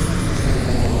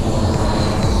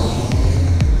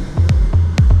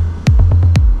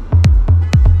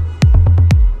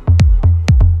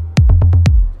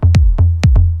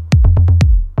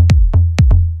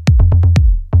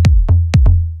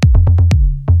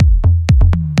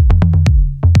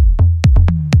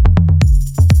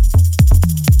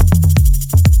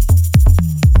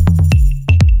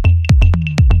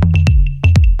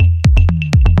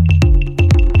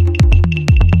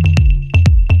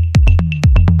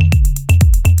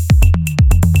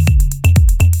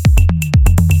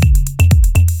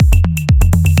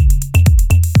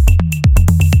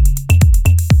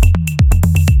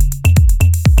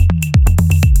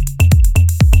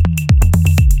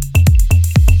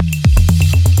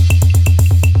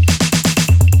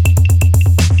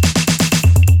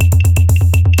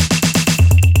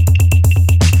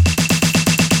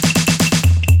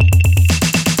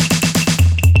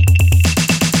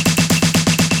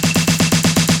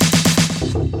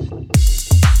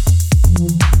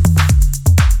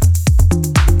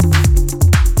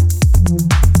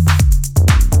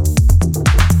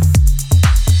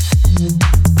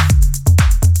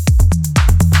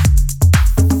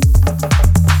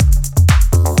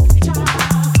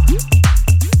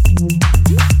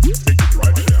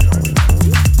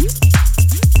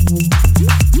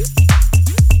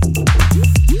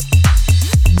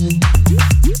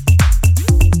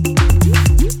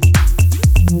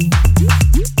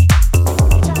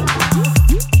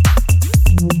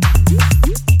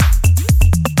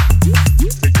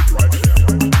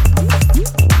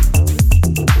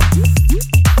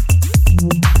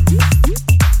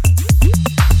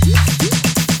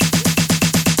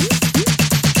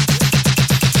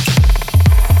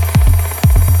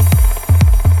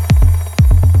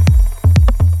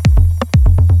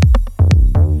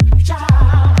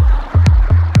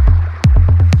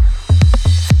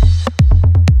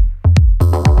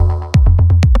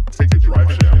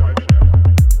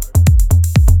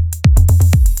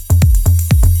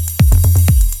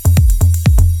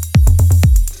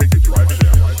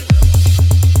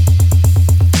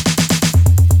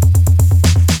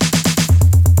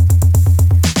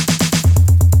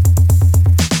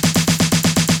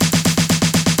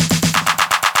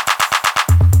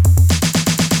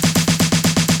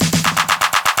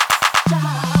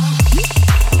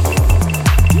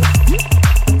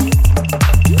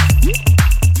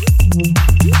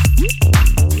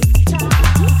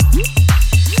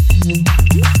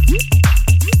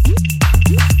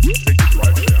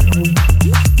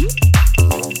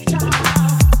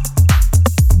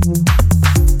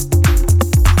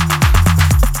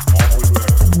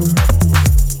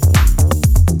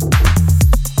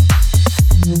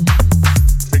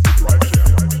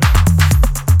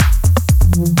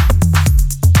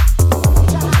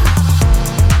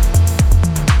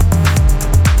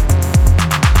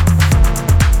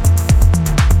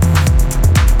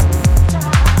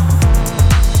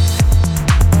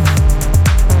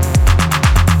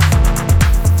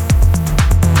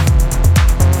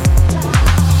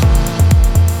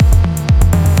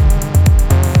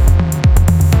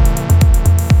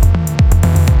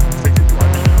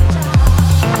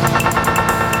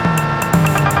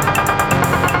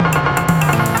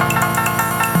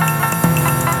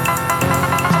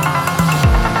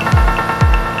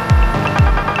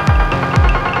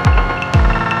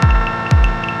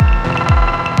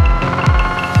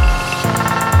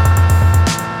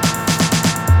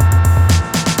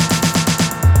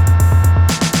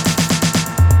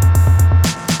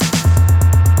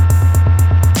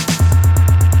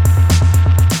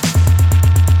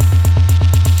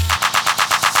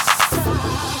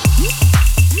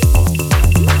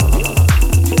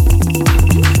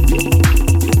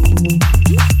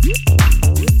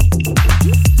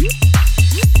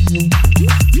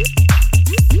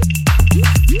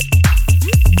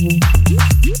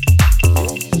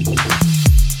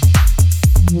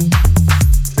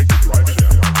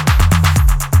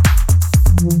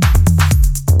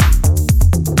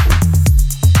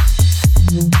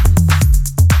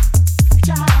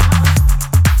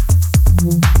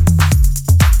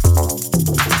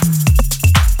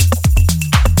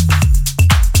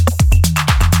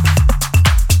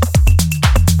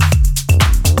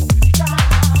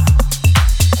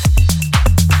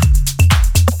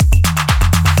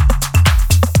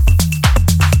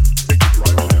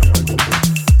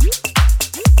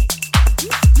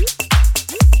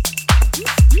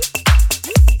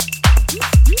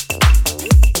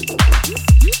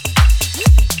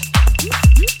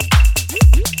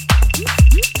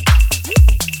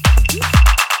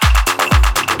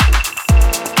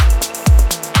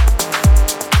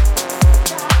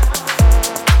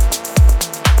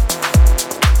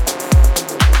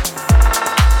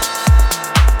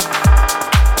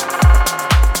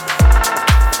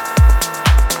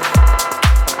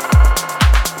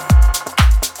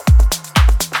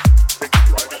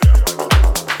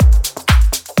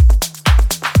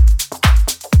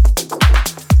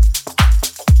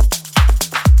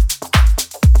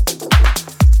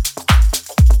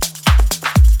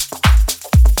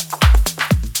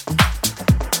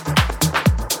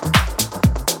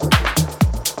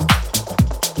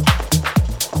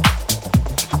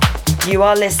 You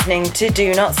are listening to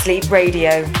Do Not Sleep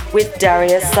Radio with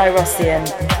Darius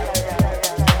SYROSSIAN.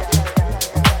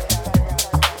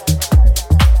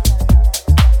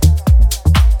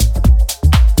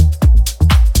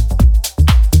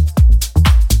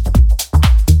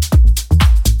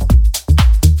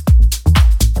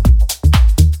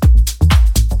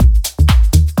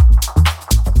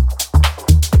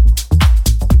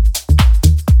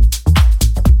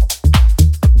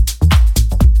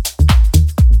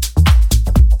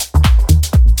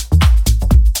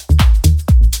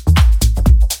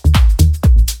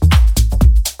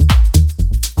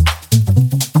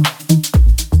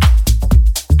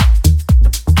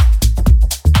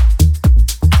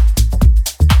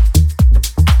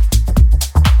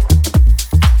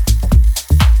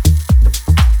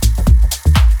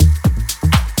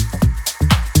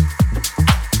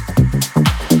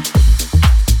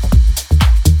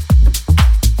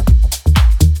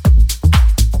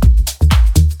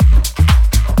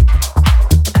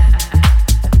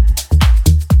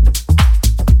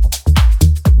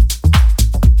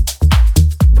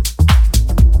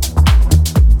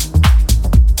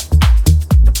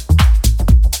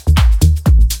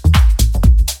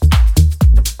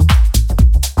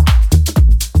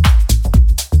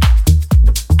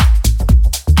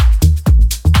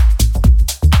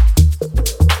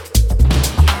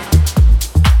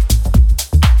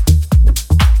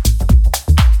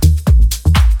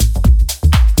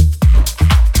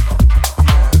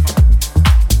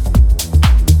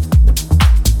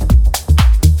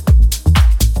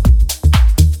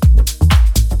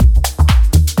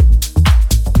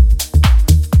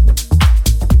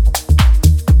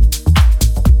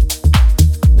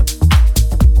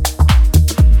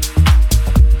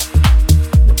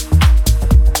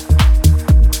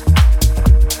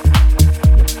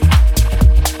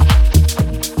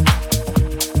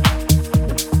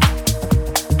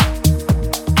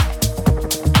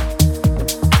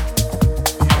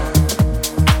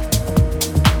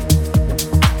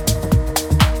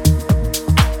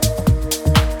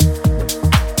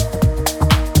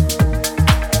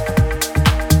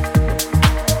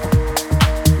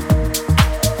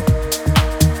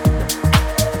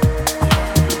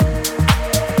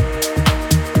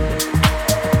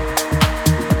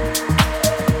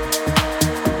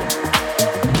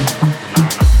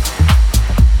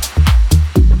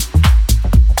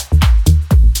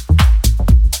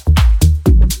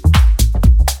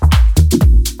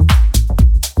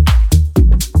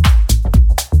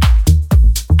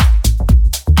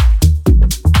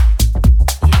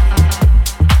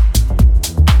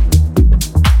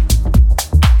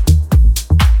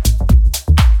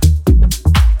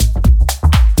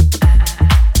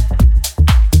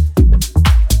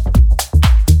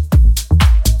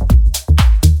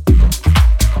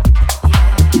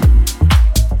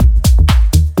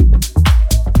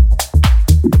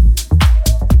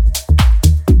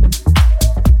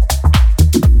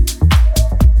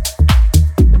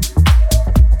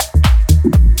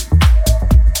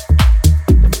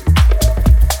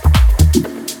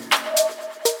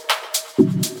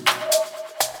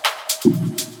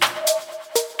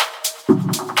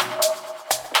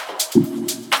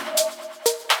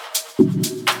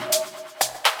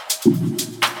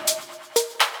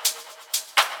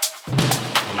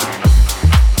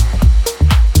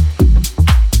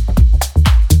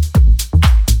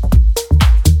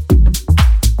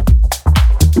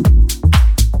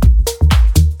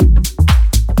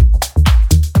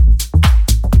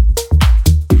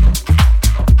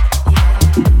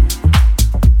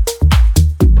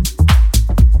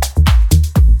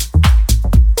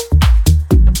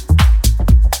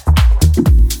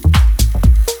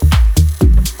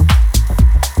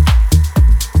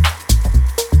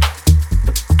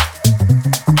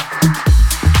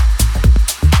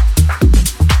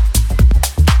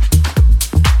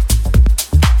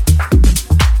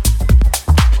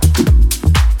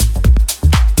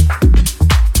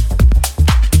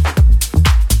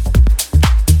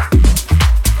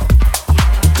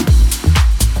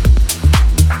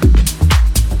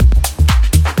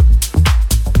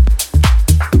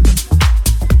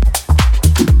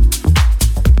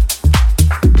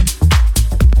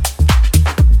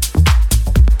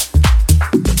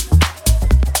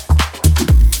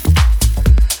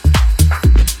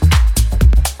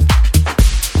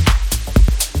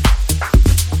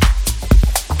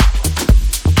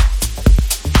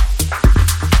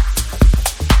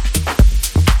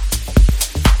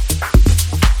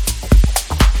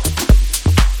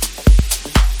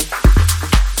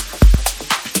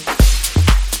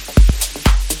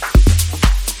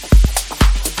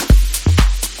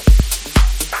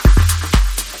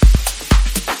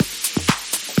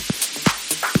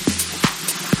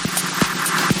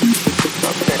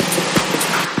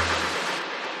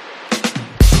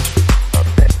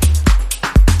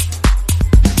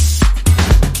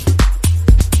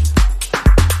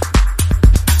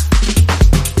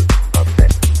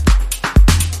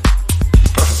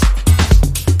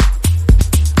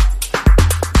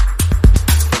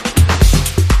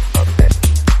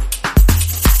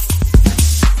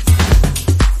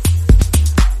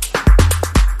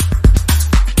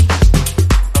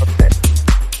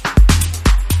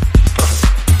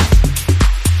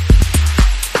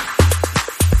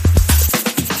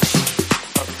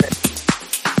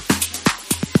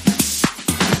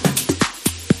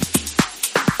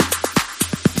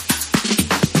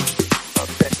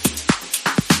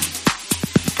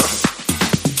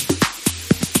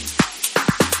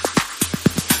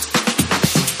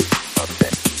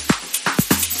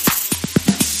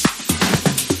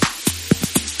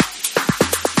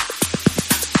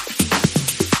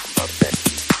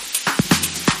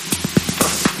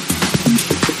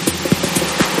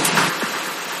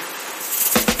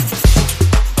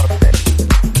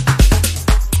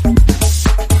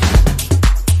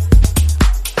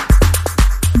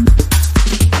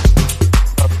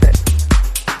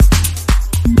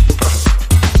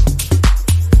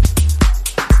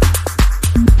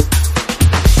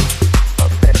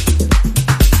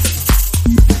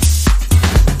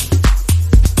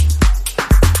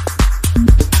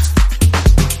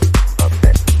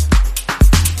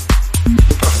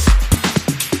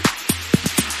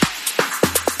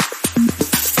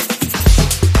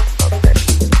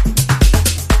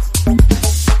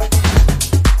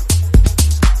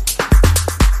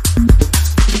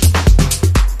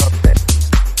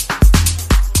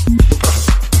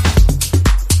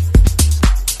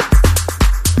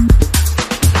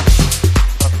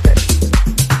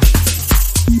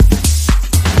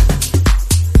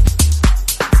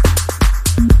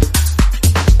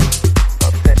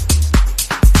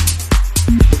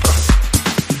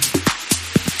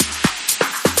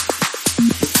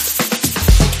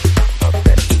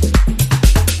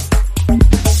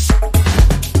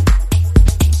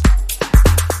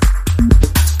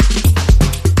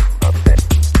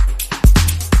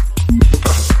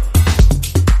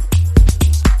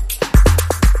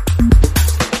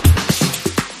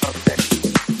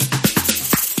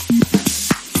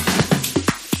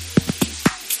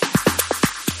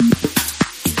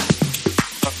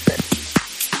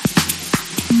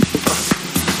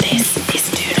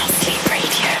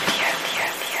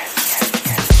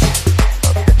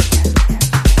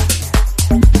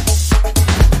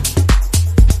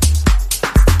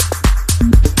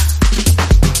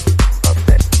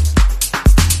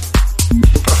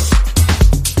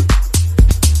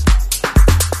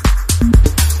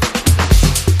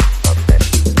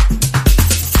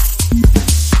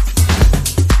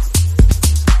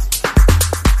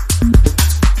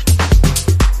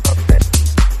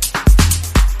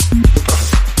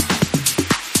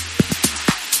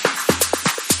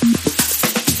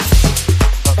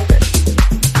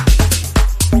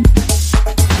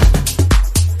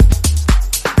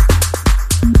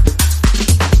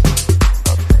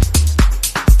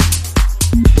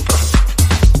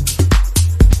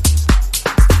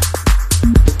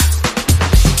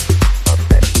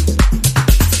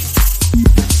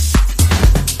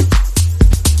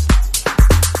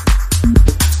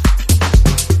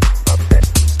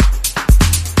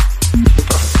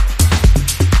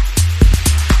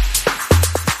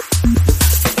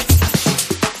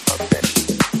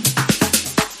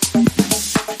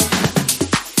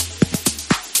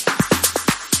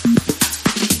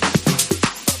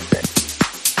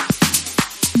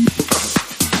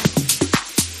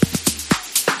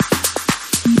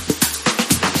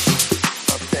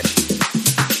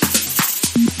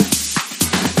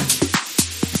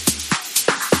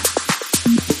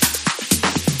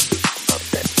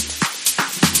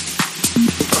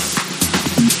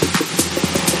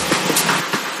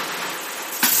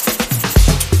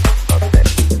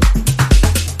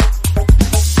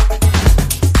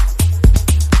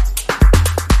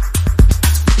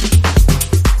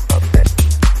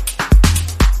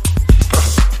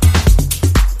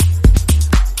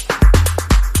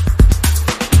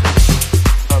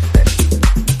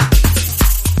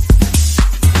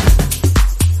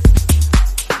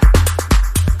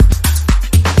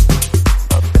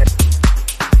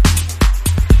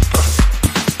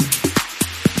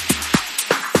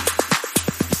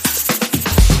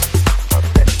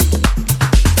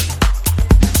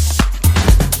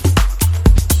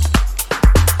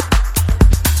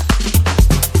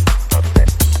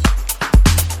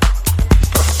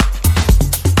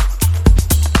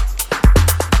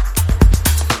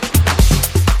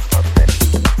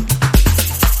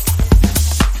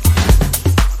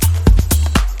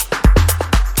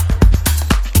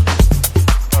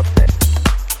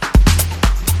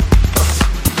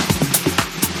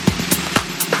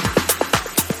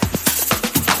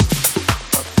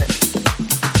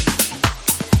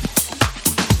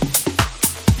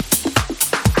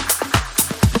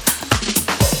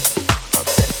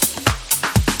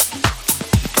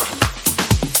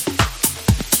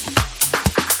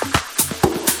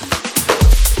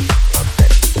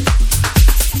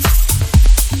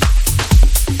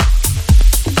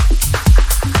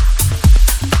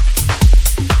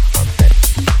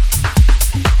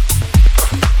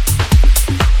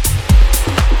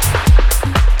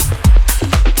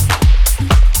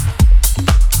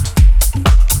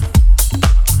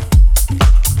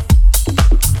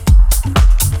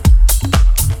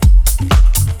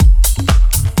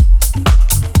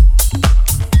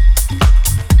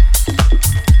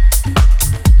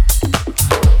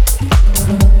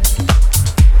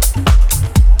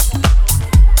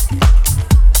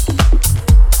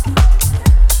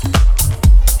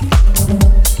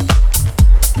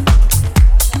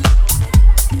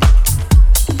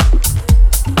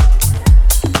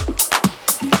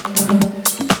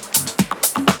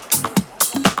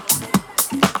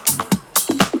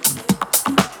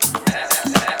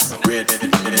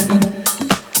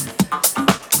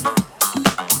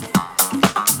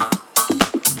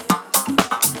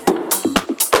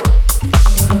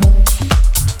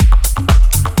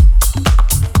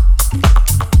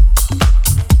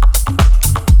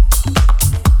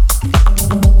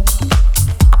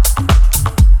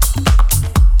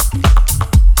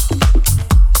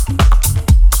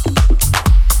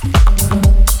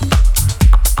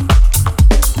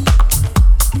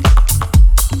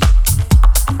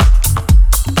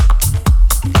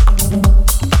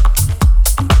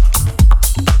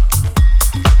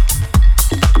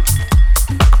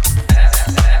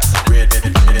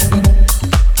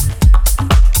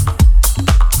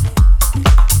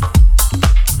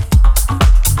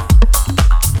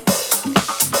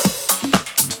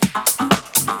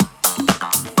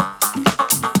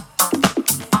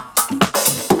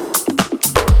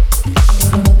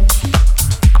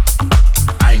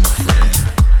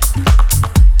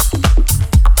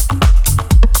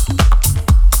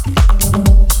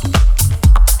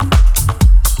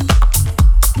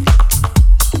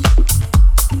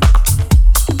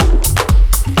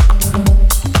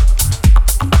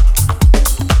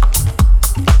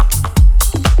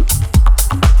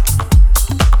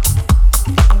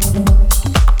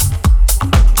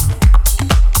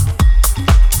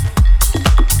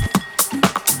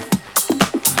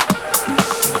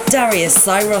 Darius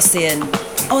SYROSSIAN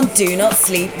on Do Not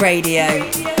Sleep Radio.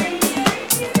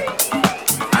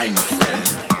 I'm a friend.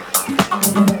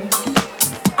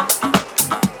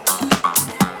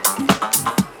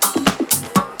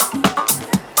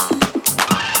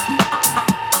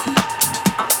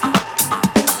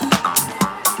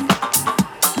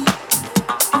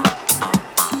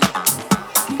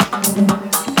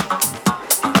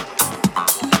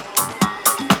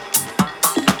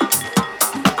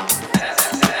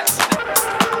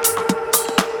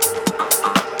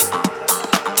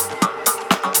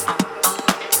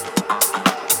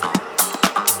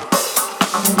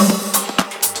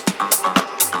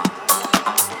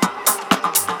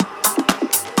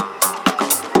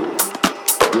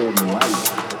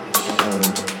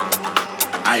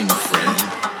 I'm a friend.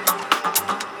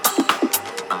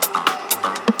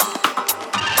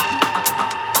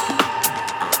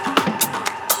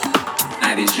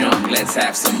 Night is young, let's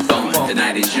have some fun. The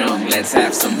night is young, let's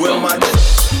have some fun.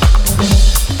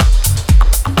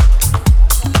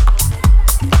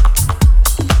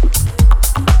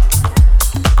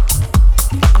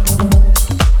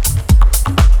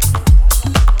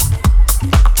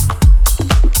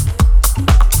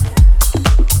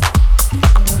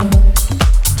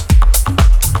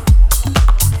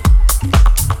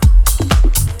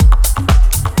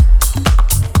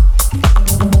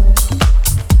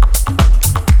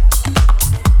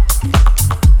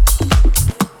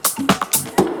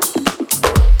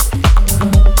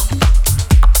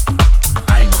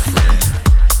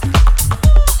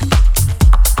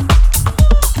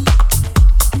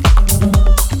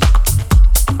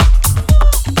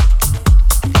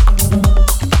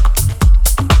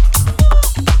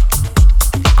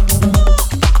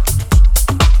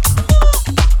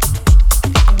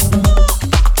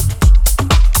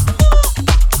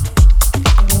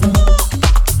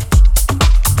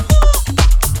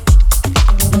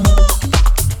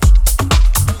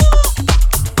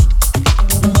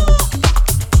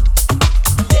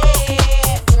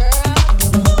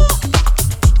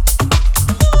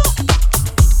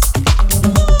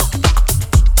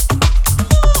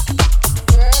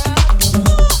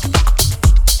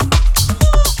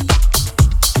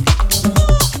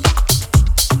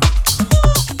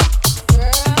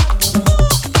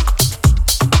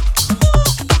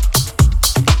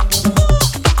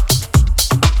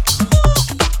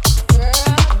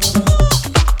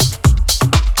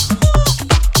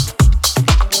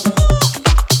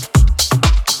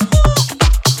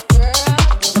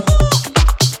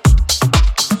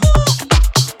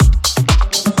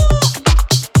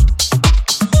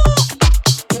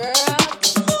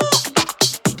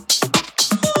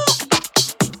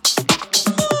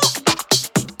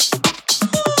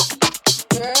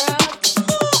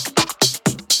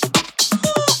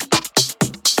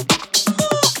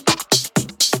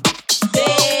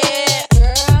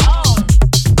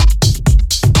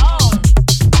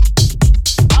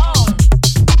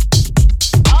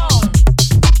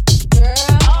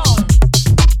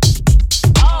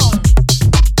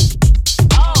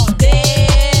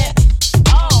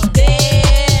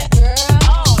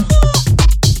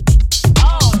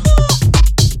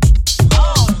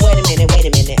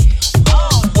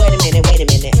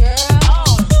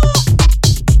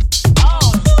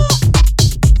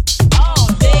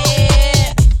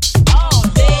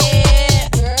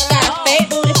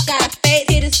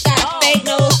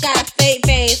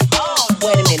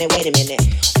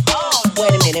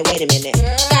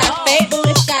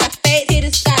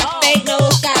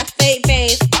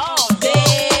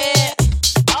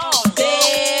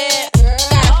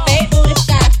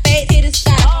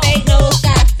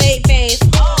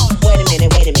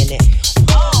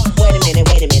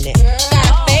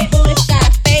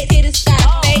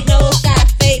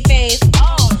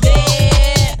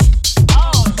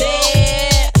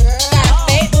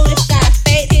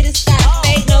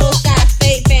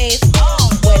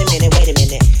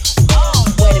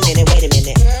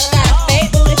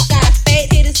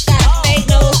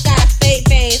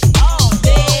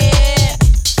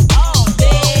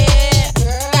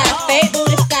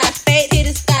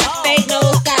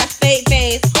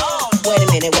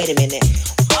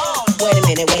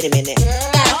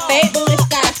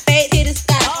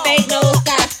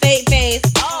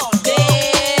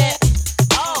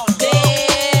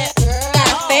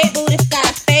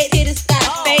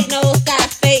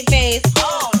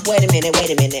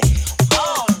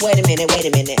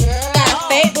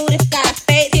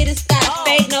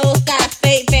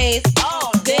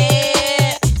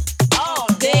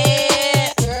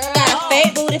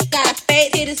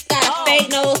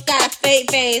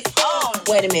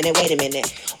 Wait a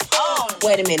minute.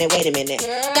 Wait a minute.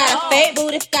 Got a fake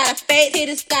booty, got a fake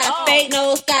titties, got a fake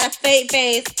nose, got a fake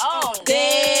face.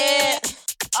 Dead.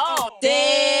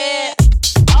 Dead.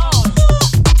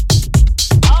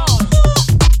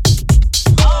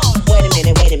 Wait a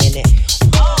minute. Wait a minute.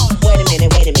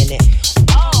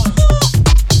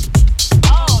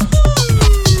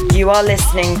 You are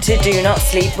listening to Do Not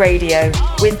Sleep Radio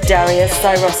with Darius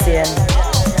SYROSSIAN.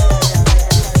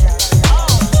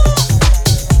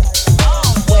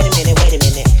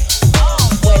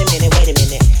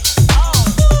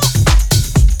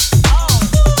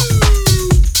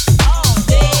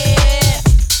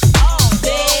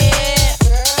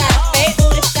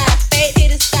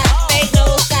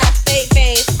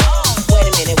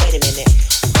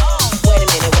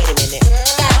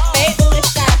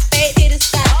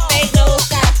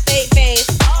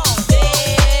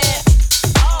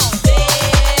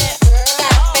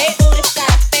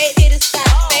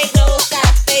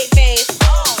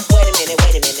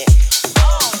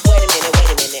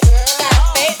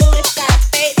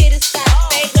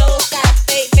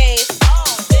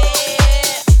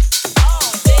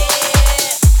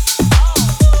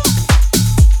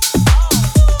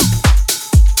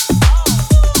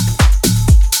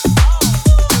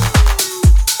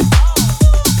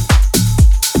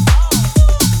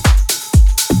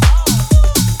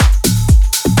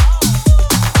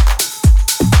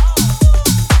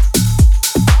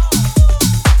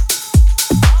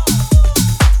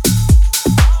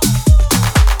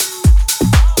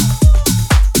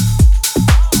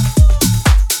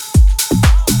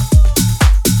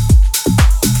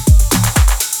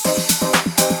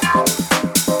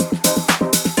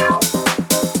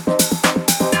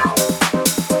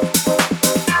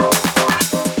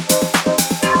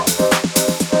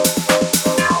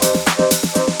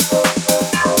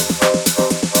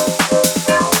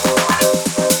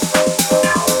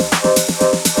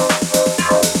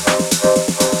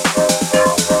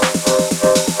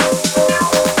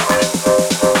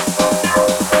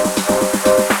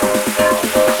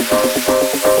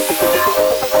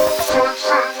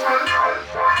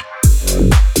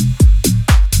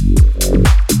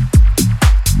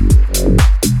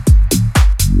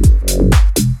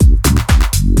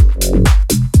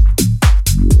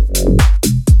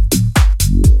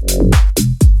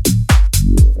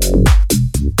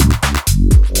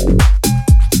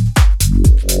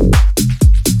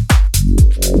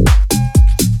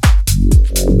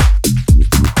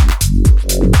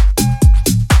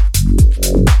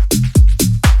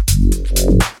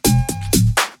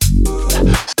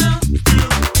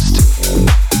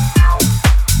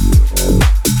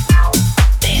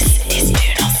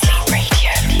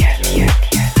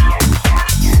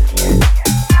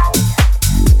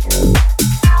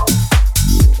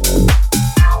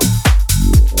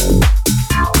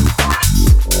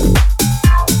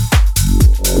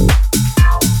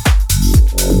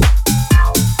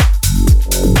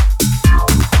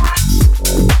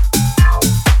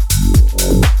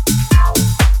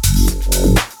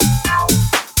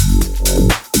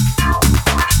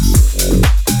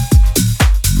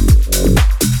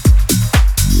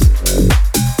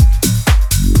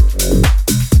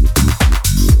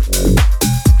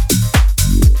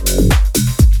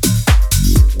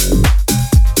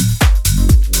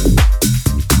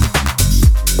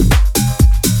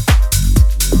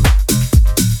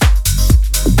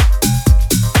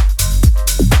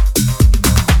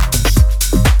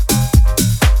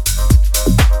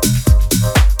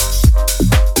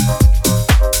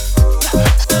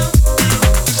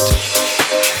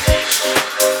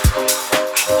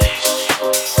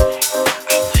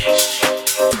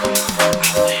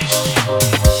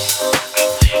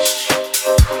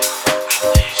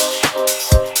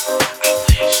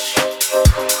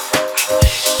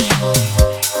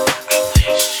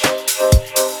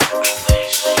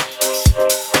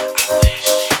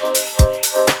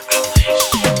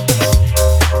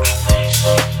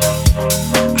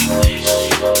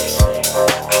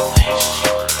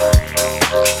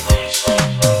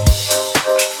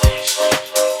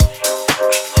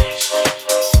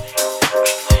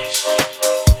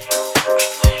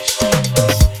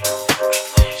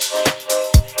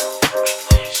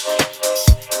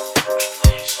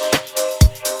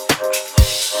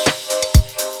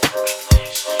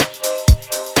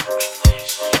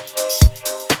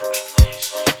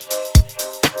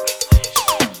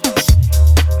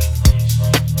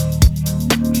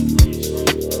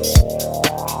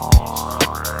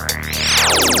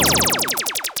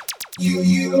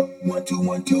 Yeah, 1 2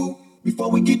 1 2. Before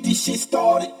we get this shit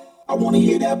started, I wanna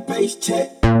hear that bass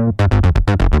check.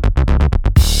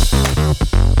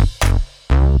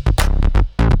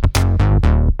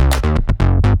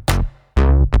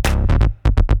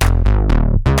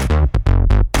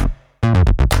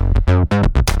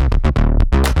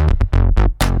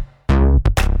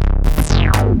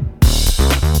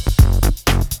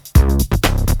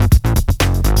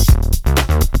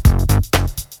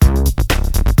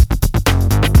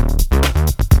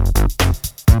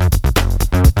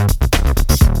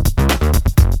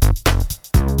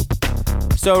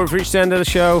 So we've reached the end of the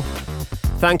show.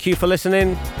 Thank you for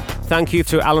listening. Thank you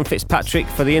to Alan Fitzpatrick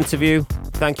for the interview.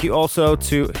 Thank you also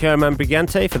to Herman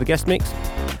Brigante for the guest mix.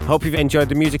 Hope you've enjoyed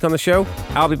the music on the show.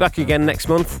 I'll be back again next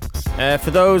month.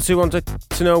 For those who want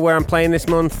to know where I'm playing this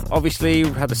month, obviously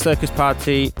we've had the Circus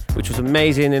Party, which was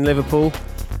amazing in Liverpool.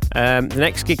 The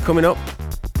next gig coming up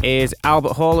is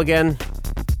Albert Hall again,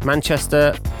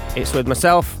 Manchester. It's with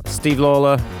myself, Steve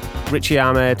Lawler, Richie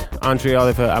Ahmed, Andre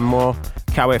Oliver and more.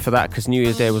 Can't wait for that because New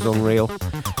Year's Day was unreal.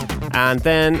 And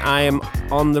then I am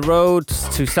on the road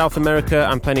to South America.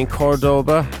 I'm playing in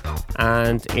Cordoba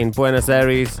and in Buenos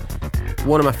Aires.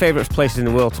 One of my favourite places in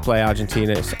the world to play,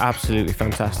 Argentina. It's absolutely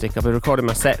fantastic. I'll be recording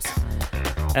my sets.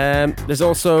 There's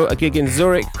also a gig in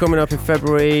Zurich coming up in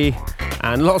February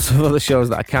and lots of other shows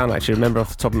that I can't actually remember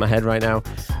off the top of my head right now.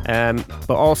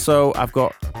 But also I've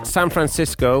got San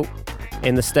Francisco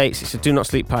in the States. It's a Do Not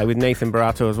Sleep party with Nathan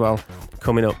Barato as well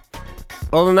coming up.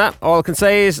 Other than that, all I can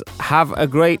say is have a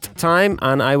great time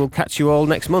and I will catch you all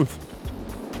next month.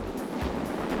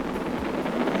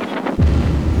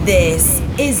 This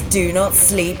is Do Not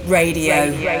Sleep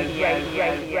Radio.